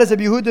 Rabbi, how does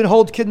Rabbi Yehuda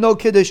hold no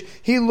Kiddush?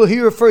 He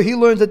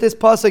learns that this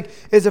pasuk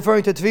is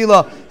referring to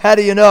Tefillah. How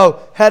do you know?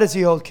 How does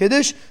he hold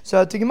Kiddush?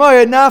 So to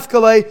Gemara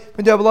Nafkalei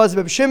when Rabbi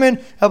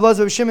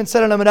Elazar Shimon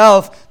said on Amid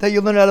Aleph that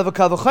you learn out of a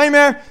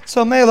Kavachaymer.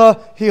 So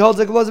Mela he holds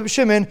like Elazar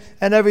Shimon,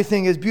 and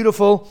everything is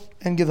beautiful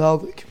and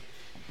Gidhalvik.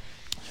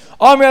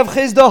 Amr Rav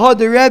Chizda had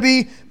the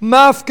Rebbe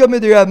mafka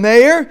midir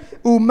Meir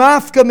u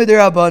mafka midir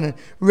Abanan.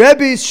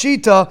 Rebbe's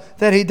shita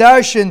that he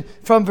darshan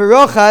from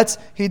Verochatz,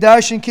 he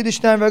darshan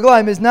Kiddush Nine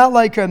V'Raglayim is not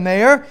like Rav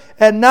Meir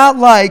and not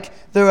like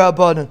the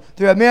Rabbanan.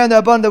 The Rav Meir and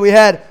the Rabbanan that we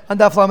had on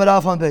Daf Lamed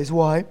Aleph on base.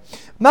 Why?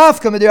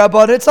 Mafka midir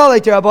Rabbanan. It's not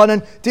like the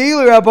Rabbanan.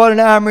 De'ilu Rabbanan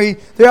Amri.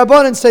 The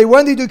Rabbanan say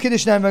when do you do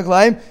Kiddush Nine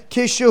V'Raglayim?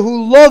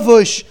 Kishahu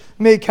lavush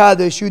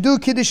Kaddish. You do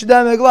Kiddush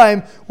Yadayim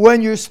V'Raglayim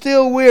when you're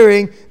still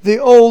wearing the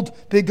old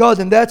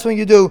begadim. That's when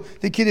you do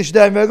the Kiddush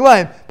Yadayim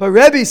V'Raglayim. But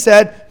Rebbe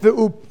said,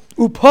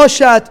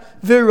 Upashat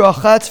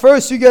v'rachatz.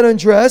 First you get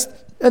undressed,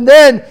 and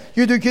then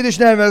you do Kiddush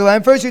Yadayim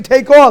V'Raglayim. First you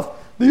take off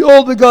the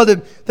old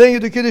begadim, then you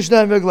do Kiddush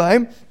Yadayim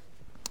V'Raglayim.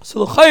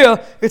 So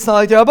l'chaya, it's not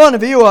like the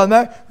Rabbanan.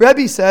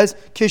 Rebbe says,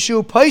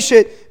 Kishu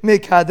paishit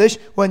mekadesh.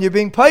 When you're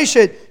being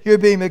paishit, you're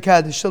being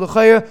mekadesh. So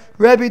l'chaya,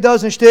 Rebbe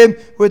doesn't stem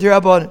with the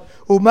Rabbanan.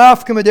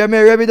 Umafka midir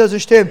Meir, Rebbe doesn't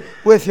stem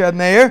with Reb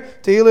Meir.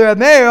 De'ilu Reb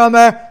Meir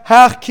Amar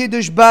hach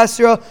kiddush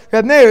basra.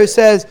 Reb Meir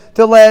says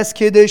the last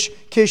kiddush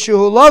kishu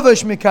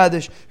lavash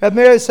mekadesh. Reb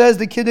Meir says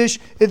the kiddush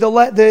is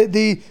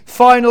the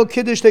final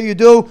kiddush that you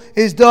do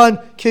is done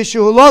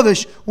kishu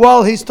lavash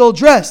while he's still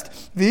dressed.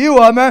 V'yu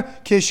Amar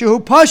kishu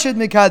pashid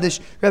mekadesh.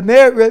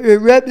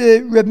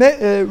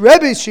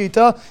 Rebbe's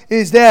shita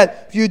is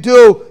that you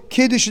do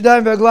Kiddush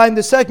Yadayim V'Raglayim,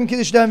 the second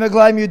Kiddush Yadayim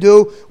V'Raglayim you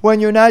do when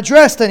you're not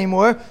dressed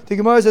anymore. The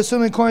Gemara is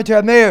assuming according to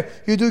Reb Meir,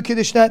 you do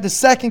the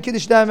second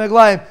Kiddush Yadayim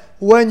V'Raglayim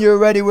when you're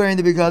already wearing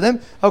the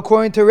begadim.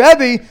 According to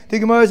Rebbe, the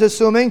Gemara is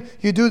assuming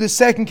you do the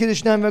second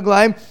Kiddush Yadayim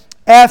V'Raglayim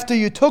after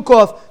you took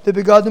off the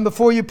begadim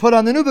before you put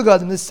on the new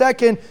begadim. The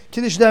second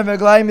Kiddush Yadayim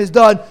V'Raglayim is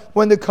done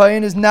when the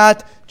kohen is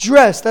not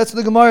dressed. That's what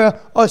the Gemara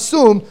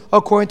assumed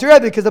according to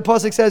Rebbe, because the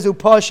pasuk says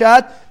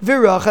upashat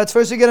v'rachatz.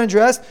 First you get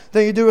undressed,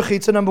 then you do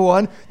rechitza number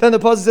one. Then the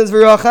pasuk says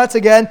v'rachatz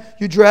again.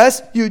 You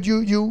dress, you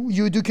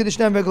do Kiddush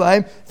Yadayim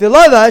V'Raglayim.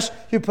 V'lavash,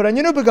 you put on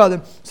your new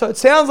begadim. So it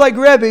sounds like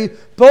Rebbe,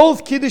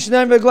 both Kiddush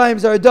Yadayim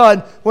V'Raglayim are done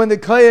when the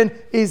kohen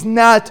is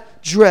not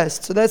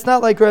dressed. So that's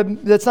not like the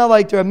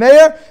Reb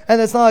Meir, and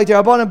that's not like the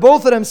Rabbanan.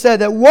 Both of them said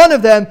that one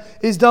of them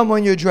is done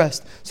when you're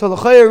dressed. So the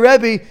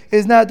Rebbe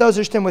is not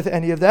doesn't with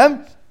any of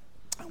them,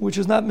 which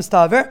is not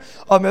mistaver.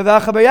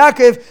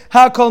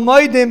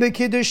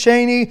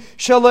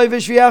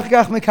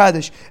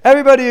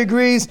 Everybody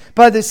agrees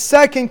by the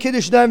second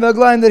Kiddush Yadayim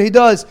V'Raglayim that he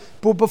does,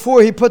 but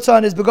before he puts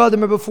on his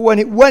begadim, or before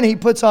when he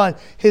puts on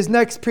his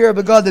next pair of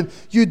begadim,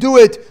 you do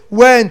it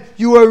when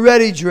you are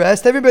already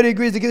dressed. Everybody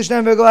agrees the Kiddush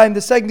Yadayim V'Raglayim,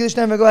 the second Kiddush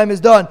Yadayim V'Raglayim is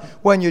done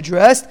when you're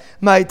dressed.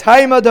 The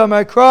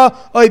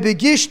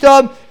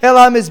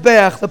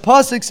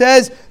pasuk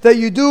says that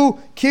you do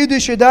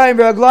Kiddush Yadayim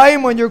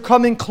V'Raglayim when you're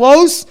coming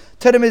close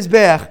to the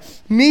Mizbeach.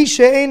 Mi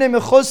she'ene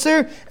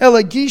mechuser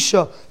ela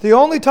gisha. The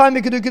only time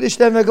you can do Kiddush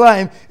Shnei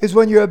Reglaim is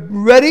when you're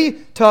ready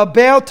to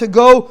about to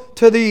go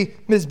to the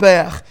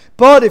Mizbeach.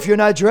 But if you're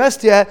not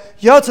dressed yet,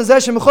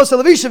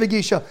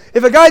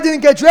 if a guy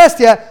didn't get dressed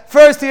yet,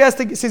 first he has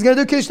to, he's going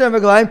to do Kiddush Shnei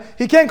Reglaim,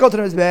 he can't go to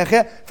the Mizbeach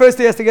yet, first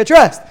he has to get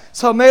dressed.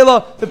 So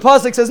Mela, the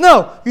Pasuk says,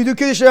 no, you do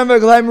Kiddush Shnei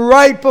Reglaim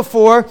right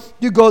before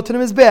you go to the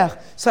Mizbeach.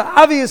 So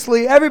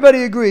obviously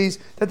everybody agrees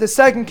that the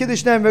second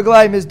Kiddush Shnei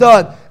Reglaim is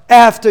done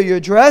after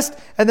you're dressed,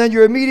 and then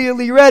you're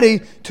immediately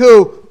ready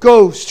to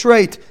go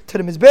straight to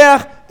the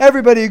Mizbeach.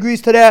 Everybody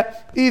agrees to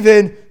that,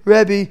 even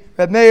Reb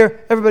Meir,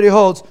 everybody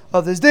holds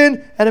of this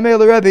din, and a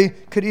Mela Rebbe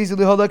could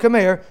easily hold like a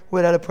Meir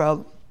without a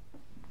problem.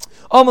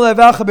 Rav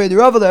Chizda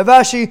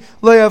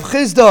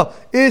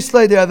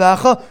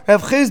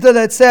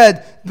that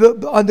said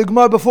on the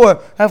Gemara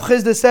before, Rav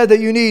Chizda said that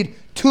you need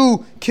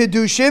 2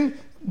 kiddushim,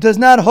 does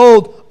not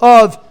hold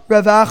of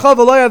Rav Acha,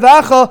 Rav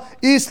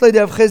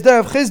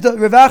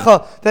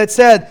Chizda that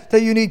said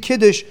that you need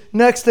Kiddush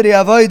next to the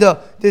Avodah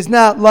is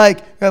not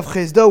like Rav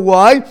Chizda.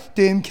 Why?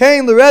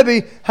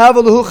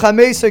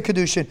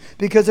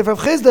 Because if Rav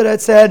Chizda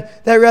had said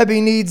that Rebbe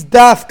needs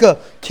Dafka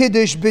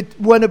Kiddush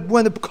when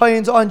the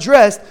Kohen's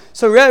undressed,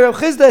 so Rav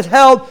Chizda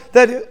held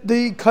that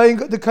the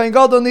Kohen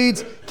Gadol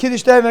needs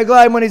Kiddush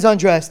Reglaim when he's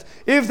undressed.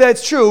 If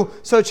that's true,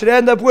 so it should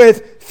end up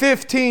with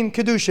 15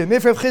 Kiddushim.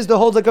 If Rav Chizda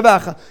holds like Rav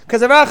Acha,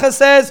 because Rav Acha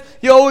says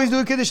you always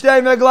do Kiddush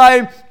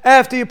Reglaim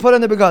after you put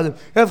on the begadim.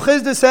 Rav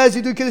Chizda says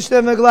you do Kiddush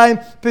Reglaim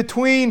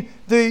between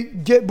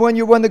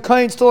when the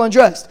Kohen's still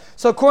undressed.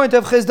 So according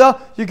to Rav Chizda,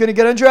 you're going to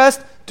get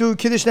undressed, do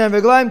Kiddush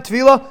Reglaim,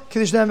 Tefillah,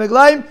 Kiddush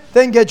Reglaim,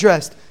 then get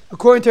dressed.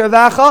 According to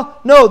Rav Acha,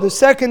 no, the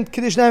second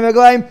Kiddush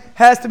Reglaim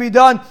has to be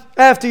done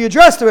after you're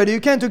dressed already.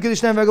 You can't do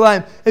Kiddush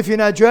Reglaim if you're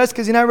not dressed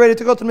because you're not ready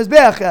to go to the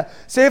Mizbeach yet.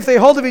 So if they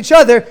hold of each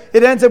other,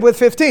 it ends up with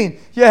 15.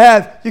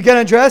 You get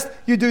undressed,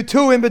 you do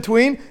 2 in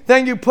between,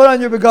 then you put on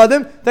your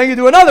begadim, then you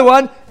do another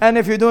one, and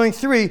if you're doing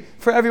 3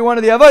 for every one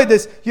of the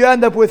avodas, you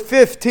end up with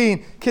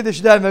 15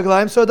 Kiddush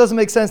Reglaim. So it doesn't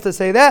make sense to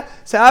say that.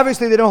 So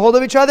obviously they don't hold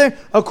of each other.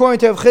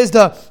 According to Rav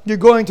Chizda, you're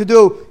going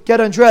to get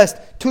undressed,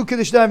 2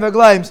 Kiddush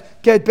Reglaims,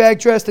 get back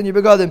dressed in your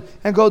begadim,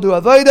 and go do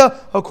avodah.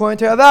 According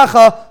to Rav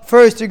Acha,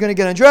 first you're going to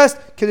get undressed,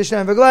 Kiddush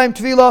Reglaim,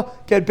 Tefillah,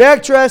 get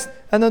back dressed,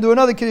 and then do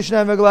another Kiddush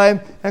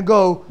Reglaim and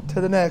go to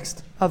the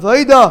next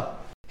avodah.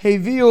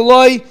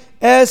 Heviuloi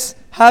es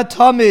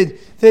hatamid.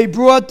 They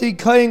brought the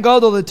Kohen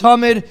Gadol, the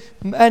Tamid,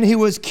 and he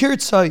was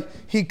kirtzai.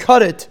 He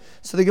cut it.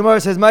 So the Gemara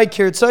says, "My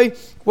kirtzai."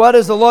 What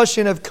is the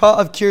lashon of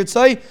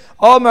kirtzai?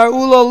 Amar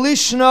ula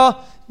lishna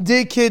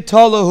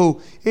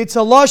dikitalahu. It's a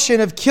lashon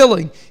of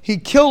killing. He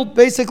killed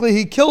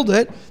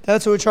it.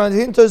 That's what we're trying to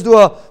hint us. Do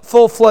a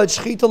full-fledged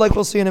shechita like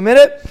we'll see in a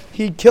minute.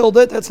 He killed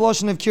it. That's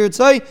lashon of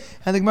kirtzai.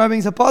 And the Gemara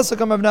brings a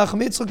pasuk. Amar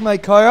Nachum Yitzchak my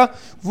kara.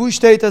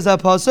 V'ushtet as a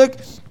pasuk.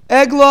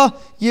 Egla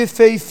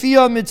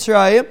yefeifia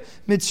Mitzrayim.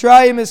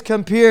 Mitzrayim is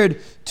compared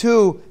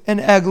to an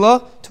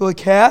egla, to a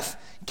calf.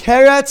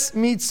 Keretz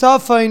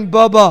mitzafain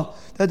baba.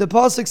 That the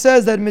pasuk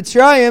says that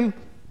Mitzrayim,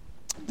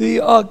 the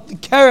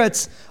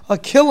carrots, a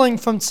killing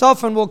from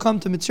Tzafan will come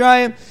to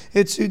Mitzrayim.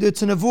 It's a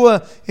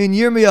nevuah in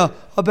Yirmiyah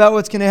about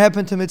what's going to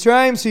happen to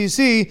Mitzrayim. So you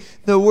see,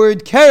 the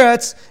word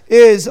keretz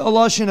is a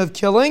lashon of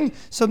killing.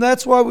 So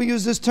that's why we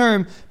use this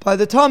term by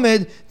the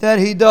Talmud, that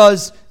he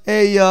does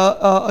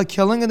a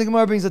killing. And the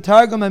Gemara brings a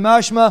targum, a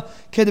mashma,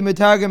 kedim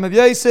mitargum of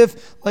Yosef,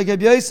 like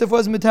Ab Yosef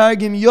was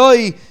mitargum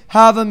yoi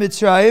hava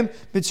Mitzrayim.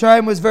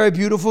 Mitzrayim was very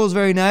beautiful, was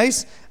very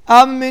nice.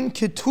 Amin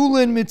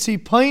ketulin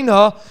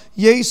mitzipaina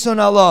yeson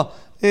Allah.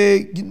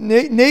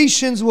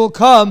 Nations will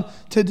come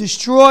to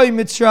destroy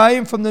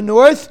Mitzrayim from the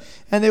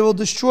north, and they will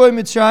destroy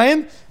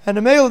Mitzrayim. And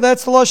the male,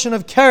 that's the lashon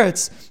of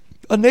carrots,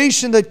 a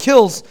nation that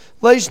kills.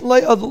 Carrots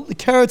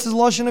is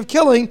lashon of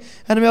killing,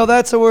 and the male,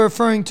 that's what we're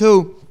referring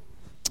to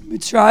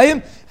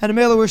Mitzrayim. And the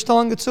male, we're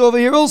telling it over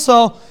here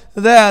also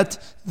that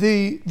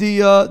the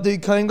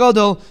Kohen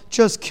Gadol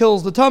just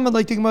kills the Talmud,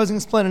 like the Gemara is going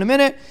to explain in a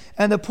minute.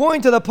 And the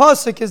point of the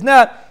pasuk is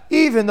not,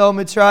 even though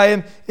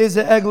Mitzrayim is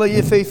an egla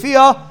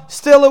yefeifia,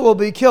 still it will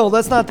be killed.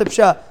 That's not the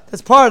pshat.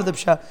 That's part of the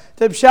pshat.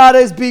 The pshat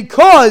is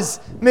because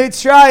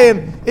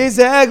Mitzrayim is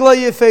an egla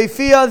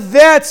yefeifia,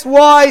 that's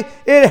why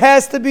it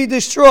has to be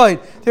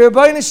destroyed. The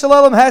Rebbeinu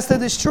Shalom has to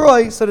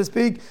destroy, so to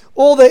speak,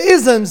 all the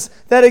isms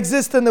that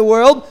exist in the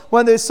world.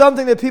 When there's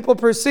something that people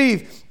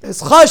perceive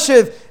as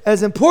chashiv,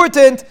 as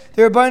important,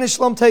 the Rebbeinu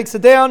Shalom takes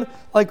it down,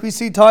 like we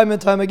see time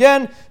and time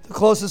again. The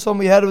closest one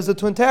we had was the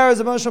Twin Towers.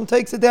 The Rebbeinu Shalom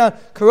takes it down.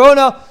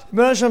 Corona, the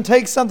Rebbeinu Shalom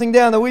takes something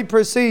down that we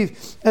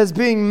perceive as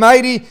being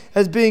mighty,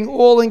 as being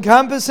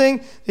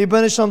all-encompassing. The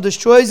Rebbeinu Shalom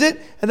destroys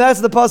it, and that's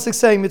the pasuk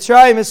saying,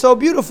 Mitzrayim is so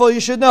beautiful, you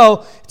should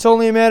know it's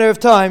only a matter of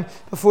time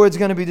before it's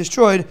going to be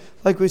destroyed,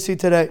 like we see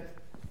today.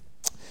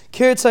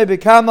 Kirtzai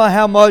Bekama,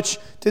 how much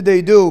did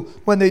they do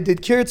when they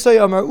did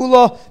Kirtzai? Amar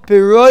Ula,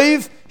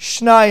 Beroiv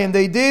Shnayim.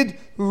 They did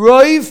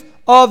Roiv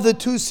of the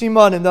two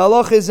simanim. The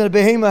halacha is that a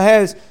behema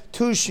has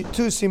two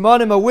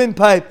simanim, a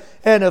windpipe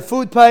and a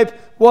food pipe.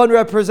 One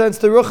represents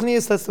the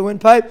ruchnius, that's the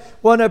windpipe.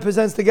 One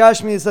represents the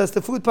gashmius, that's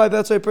the food pipe.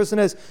 That's why a person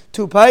has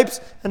two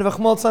pipes. And if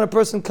a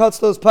person cuts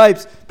those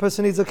pipes,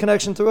 person needs a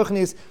connection to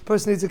ruchnius,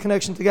 person needs a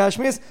connection to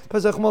gashmius.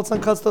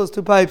 Person cuts those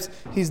two pipes,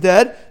 he's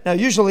dead. Now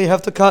usually you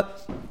have to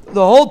cut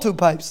the whole two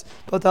pipes.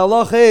 But the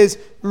halacha is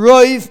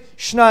roiv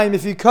shnaim.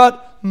 If you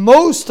cut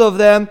most of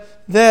them,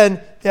 then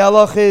the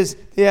halacha is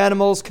the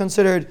animal's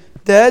considered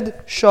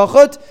dead,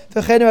 shachot.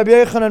 V'chein Rabbi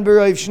Yochanan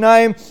b'roiv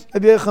shnayim.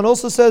 Rabbi Yochanan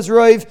also says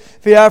roiv.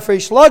 V'yafrei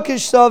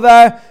shlakish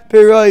savar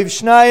b'roiv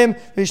shnayim.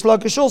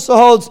 V'shlakish also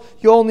holds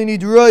you only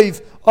need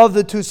roiv of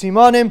the two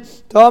simanim.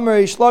 Ta'amar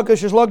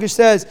Shlakish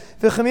says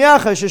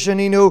v'chemiyacha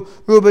sheshaninu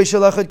rubei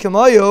shalachet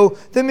kamayo.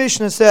 The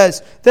Mishnah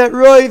says that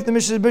roiv, the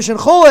Mishnah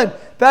Chulin.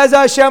 B'az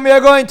Hashem, we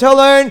are going to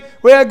learn.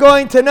 We are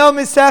going to know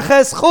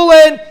Miseches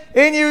Chulin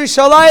in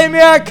Yerushalayim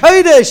Yer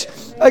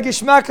Kodesh. Like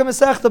Gishmaka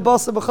Masech, the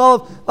Basa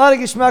B'chalav, a lot of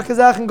Gishmaka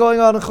Zachen going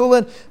on in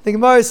Chulin. The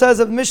Gemara says,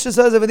 the Mishnah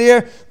says over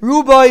there,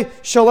 Rubai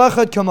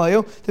Shalachat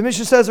Kamayu. The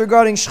Mishnah says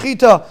regarding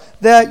Shchita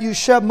that you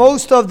shave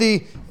most of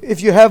the,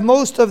 if you have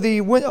most of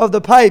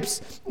the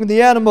pipes in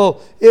the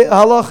animal,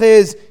 halacha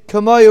is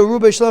Kamayu,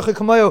 Rubai Shalachat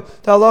Kamayu.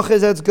 The halacha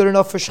is that's good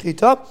enough for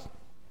Shchita.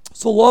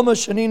 So lama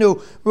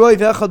shaninu roiv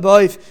echad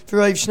ba'if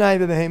v'roiv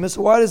shnayim b'behema.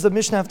 So why does the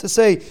Mishnah have to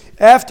say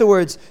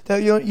afterwards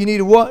that you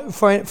need one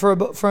for an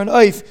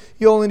oif?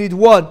 You only need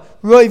one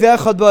roiv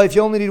echad ba'if.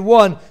 You only need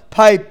one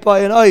pipe by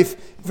an oif.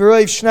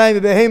 V'roiv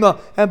shnayim b'behema,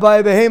 and by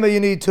a behema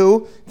you need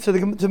two. So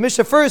the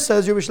Mishnah first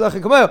says you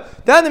b'shlachim kamayo.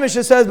 Then the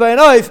Mishnah says by an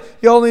oif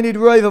you only need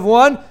roiv of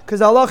one,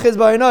 because halach is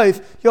by an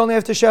oif you only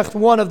have to shecht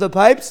one of the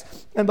pipes.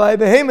 And by a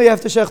behema you have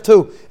to shech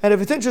two. And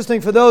if it's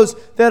interesting for those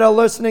that are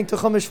listening to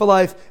Chumash for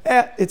Life,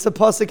 it's a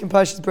pasuk in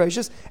Parshas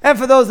Bereishis. And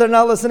for those that are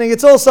not listening,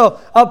 it's also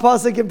a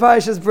pasuk in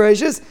Parshas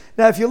Bereishis.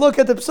 Now, if you look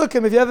at the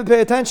psukim, if you ever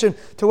pay attention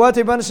to what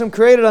the Rebbeinu Shem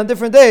created on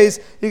different days,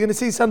 you're going to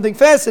see something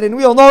fascinating.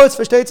 We all know it's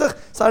verstetzach,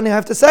 so I don't even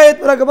have to say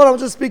it, but I'll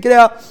just speak it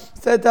out.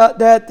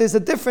 That there's a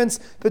difference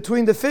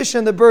between the fish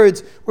and the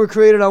birds were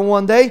created on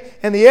one day,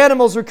 and the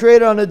animals were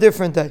created on a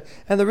different day.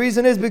 And the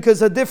reason is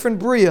because a different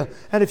bria.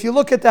 And if you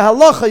look at the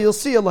halacha, you'll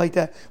see it like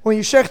that. When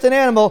you shecht an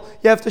animal,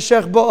 you have to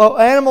shecht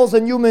animals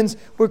and humans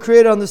were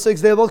created on the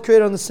sixth day. They're both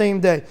created on the same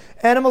day.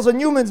 Animals and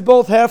humans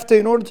both have to,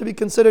 in order to be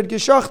considered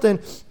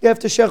geschachten, you have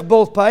to shecht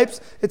both pipes.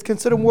 It's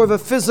considered more of a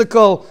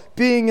physical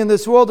being in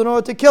this world. In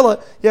order to kill it,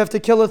 you have to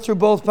kill it through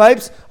both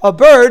pipes. A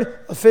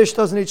fish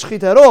doesn't need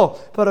shechita at all,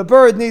 but a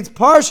bird needs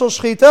partial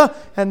shechita,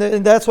 and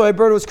that's why a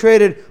bird was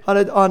created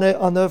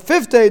on the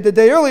fifth day, the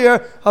day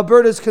earlier. A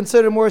bird is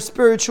considered more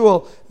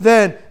spiritual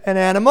than an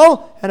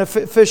animal, and a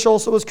fish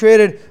also was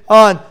created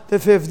on the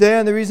fifth day.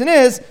 And the reason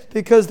is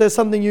because there's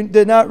something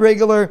they're not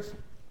regular,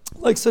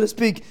 like so to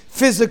speak,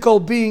 physical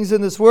beings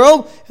in this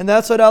world, and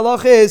that's what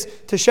halach is.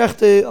 To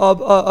shecht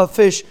a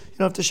fish, you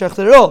don't have to shecht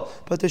it at all,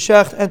 but to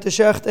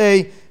shecht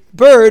a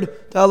bird,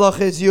 the halach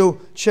is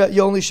you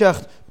only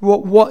shecht. You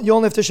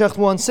only have to shecht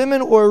one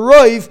siman, or a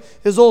roiv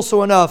is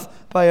also enough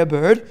by a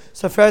bird.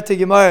 So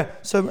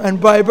and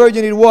by a bird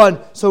you need one,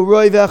 so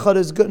roiv echad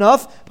is good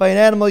enough. By an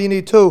animal you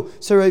need two,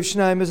 so roiv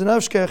shnayim is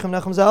enough. Shkechem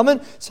nachem zalman.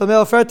 So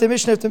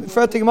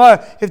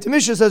if the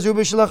Mishnah says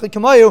rubi shalachet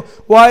kamayu,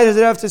 why does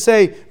it have to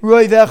say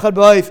roiv echad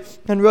ba'if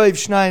and roiv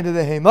shnayim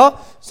b'behema?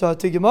 So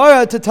to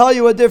Gemara, to tell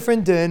you a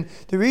different din.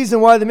 The reason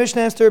why the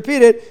Mishnah has to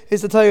repeat it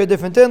is to tell you a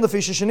different din.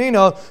 L'fisha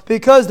shanina,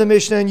 because the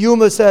Mishnah in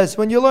Yoma says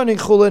when you're learning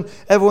Chulin,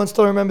 everyone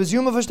still remembers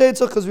Yoma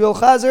v'shteitzach because we all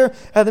chazer,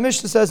 and the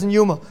Mishnah says in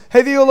Yoma,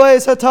 hevi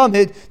olayis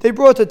hatamid, they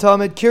brought the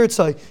tamid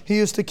kirtzai. He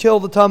used to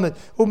kill the tamid,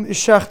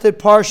 shechted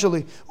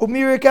partially,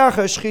 mirik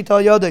acha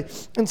shchita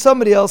yadei, and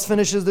somebody else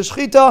finishes the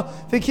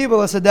shchita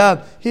v'kibul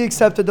asadam. He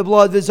accepted the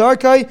blood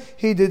v'zarkai.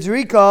 He did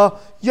zrika.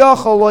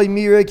 Yachaloi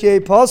mirik ye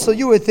pasal.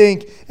 You would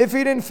think if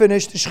he didn't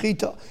finish the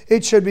shchita,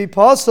 it should be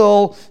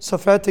pasal. So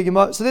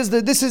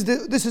this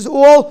is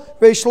all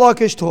Reish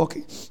Lakish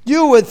talking.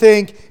 You would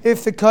think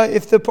if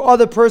the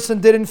other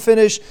person didn't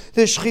finish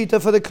the shchita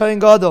for the Kohen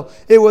Gadol,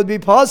 it would be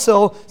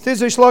pasal.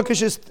 This Reish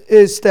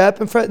Lakish's step,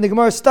 and the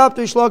Gemara stopped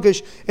Reish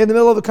Lakish in the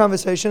middle of a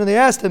conversation, and they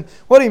asked him,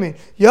 "What do you mean?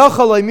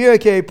 Yachaloi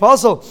mirik ye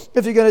pasal?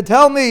 If you're going to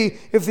tell me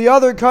if the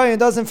other Kohen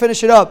doesn't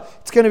finish it up,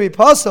 it's going to be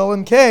pasal."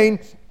 And Cain,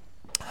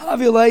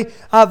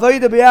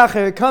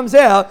 it comes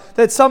out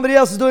that somebody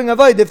else is doing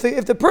avoid.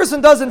 If the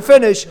person doesn't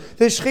finish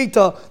the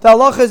shechita, the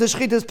halacha is the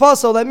shechita is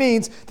pasal. That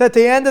means that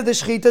the end of the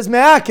shechita is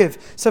me'akiv.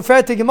 So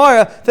for the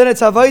Gemara, then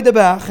it's avoid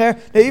be'acher.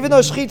 Now, even though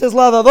shechita is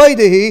lav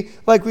avoidehi,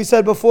 like we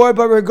said before,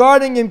 but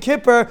regarding Yom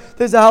Kippur,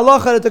 there's a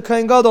halacha that the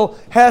Kohen Gadol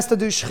has to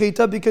do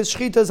shechita because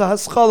shechita is a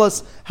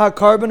haschalas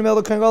hakarbon.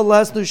 Mela Kohen Gadol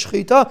has to do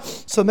shechita.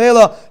 So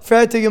mela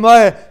for the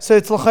Gemara, so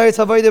it's l'chayitz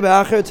avoid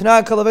be'acher.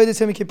 Tanan kol avoid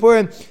Yom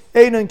Kippurim.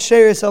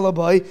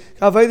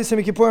 Avodas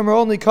Yom Kippurim are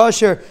only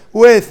kosher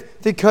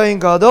with the Kohen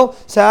Gadol.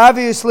 So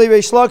obviously,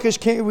 Reish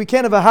Lakish we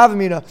can't have a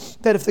havamina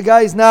that if the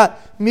guy is not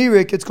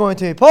mirik, it's going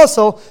to be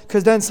apostle,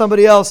 because then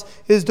somebody else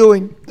is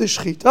doing the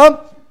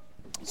shechita.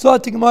 So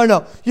Gemara,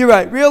 no, you're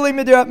right. Really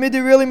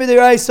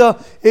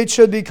midiraisa, it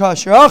should be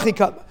kosher.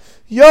 Achikam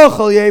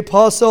yochel ye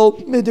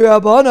pasol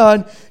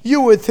midirabanan.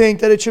 You would think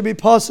that it should be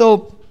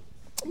pasol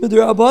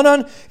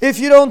midirabanan if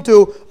you don't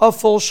do a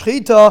full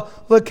shchita.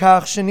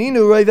 Lekach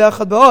sheninu reiv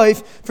echad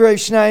ba'oif v'reiv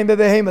shnayim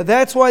bebehema.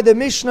 That's why the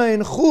Mishnah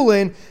in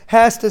Chulin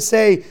has to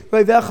say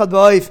reiv echad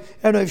ba'oif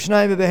and reiv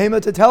shnayim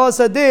bebehema to tell us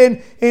a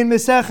din in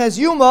Meseches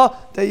Yoma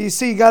that you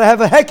see you got to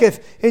have a hekif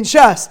in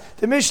Shas.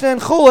 The Mishnah in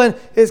Chulin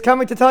is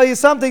coming to tell you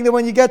something that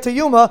when you get to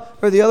Yoma,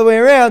 or the other way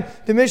around,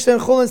 the Mishnah in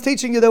Chulin is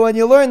teaching you that when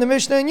you learn the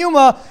Mishnah in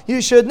Yoma,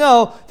 you should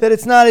know that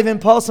it's not even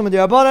pasal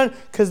midirabanan,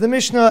 because the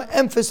Mishnah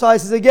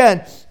emphasizes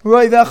again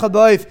reiv echad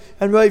ba'oif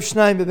and reiv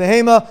shnayim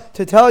bebehema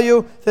to tell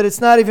you that it's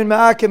not even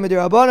ma'akim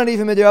midirabanan,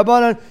 even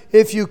midirabanan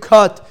if you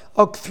cut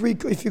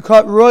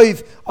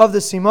roiv of the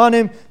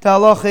simanim, the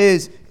halacha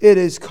is it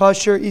is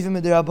kosher even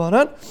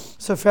midirabanan.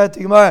 So for the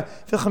Gemara,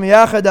 so if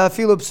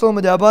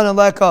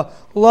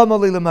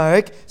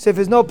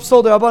there's no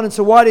psul derabanan,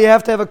 so why do you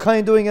have to have a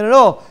kain doing it at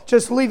all?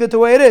 Just leave it the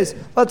way it is.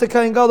 Let the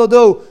kain gadol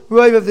do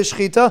roiv of the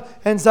shchita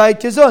and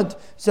zayit gezund.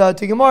 So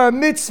the Gemara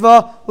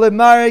mitzvah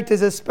lemarek,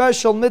 there's a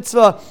special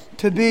mitzvah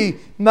to be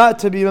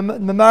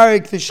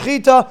memarek the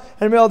shchita,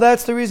 and real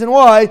that's the reason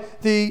why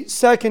the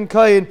second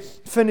kain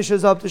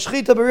finishes up the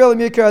shchita, but really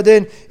mikra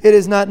adin it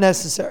is not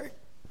necessary.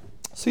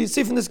 So you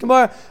see from this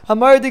Gemara,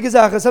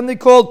 something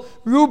called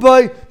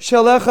Rubai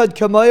Shalechad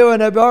Kamayo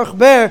and Abarach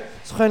Ber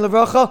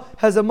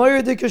has a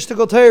Mayradik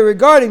Ishtagal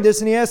regarding this,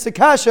 and he asks the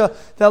Kasha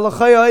that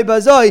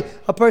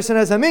a person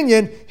has a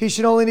minion, he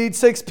should only need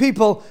 6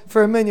 people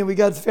for a minion. We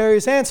got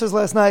various answers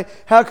last night.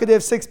 How could they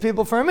have 6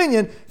 people for a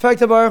minion? In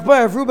fact, Abarach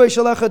Ber, if Rubai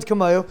Shalechad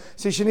Kamayo,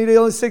 so you should need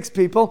only 6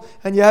 people,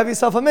 and you have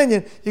yourself a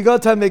minion. You go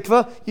to a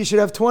mikvah, you should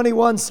have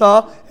 21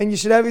 saw, and you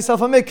should have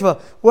yourself a mikvah.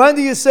 When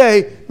do you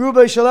say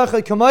Rubai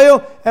Shalechad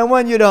Kamayo, and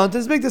when you don't?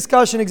 There's a big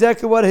discussion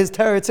exactly what his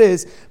teretz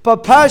is,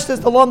 but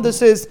Pashtas the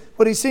Lumdus is,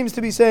 what he seems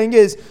to be saying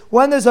is,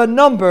 when there's a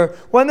number,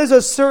 when there's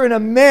a certain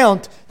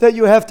amount that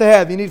you have to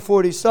have, you need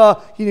 40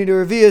 saw, you need a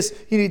revius,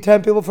 you need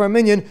 10 people for a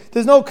minion,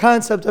 there's no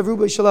concept of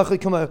Rubai Shalachit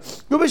Kamayo.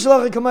 Rubai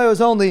Shalachit Kamayo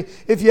is only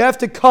if you have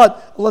to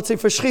cut, let's say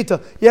for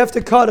Shchita, you have to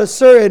cut a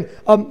certain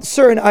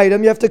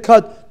item, you have to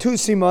cut 2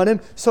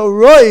 simanim, so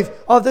Roiv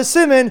of the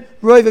siman,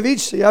 Roiv of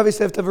each, you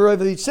obviously have to have a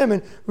Roiv of each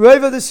siman,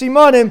 Roiv of the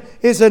simanim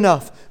is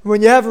enough.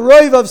 When you have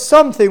roiv of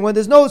something, when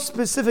there's no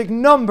specific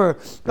number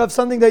of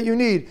something that you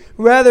need,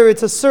 rather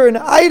it's a certain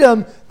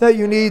item that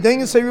you need, then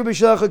you say Rubi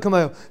Shalachah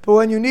Kamayo. But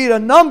when you need a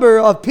number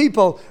of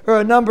people,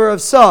 or a number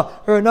of sa,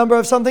 or a number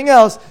of something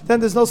else, then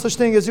there's no such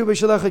thing as Rubi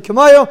Shalachah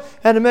Kamayo,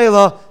 and in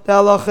Mela, the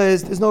halacha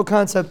is, there's no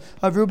concept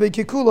of Rubi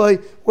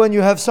Kikuloi when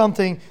you have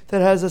something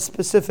that has a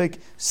specific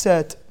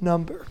set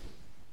number.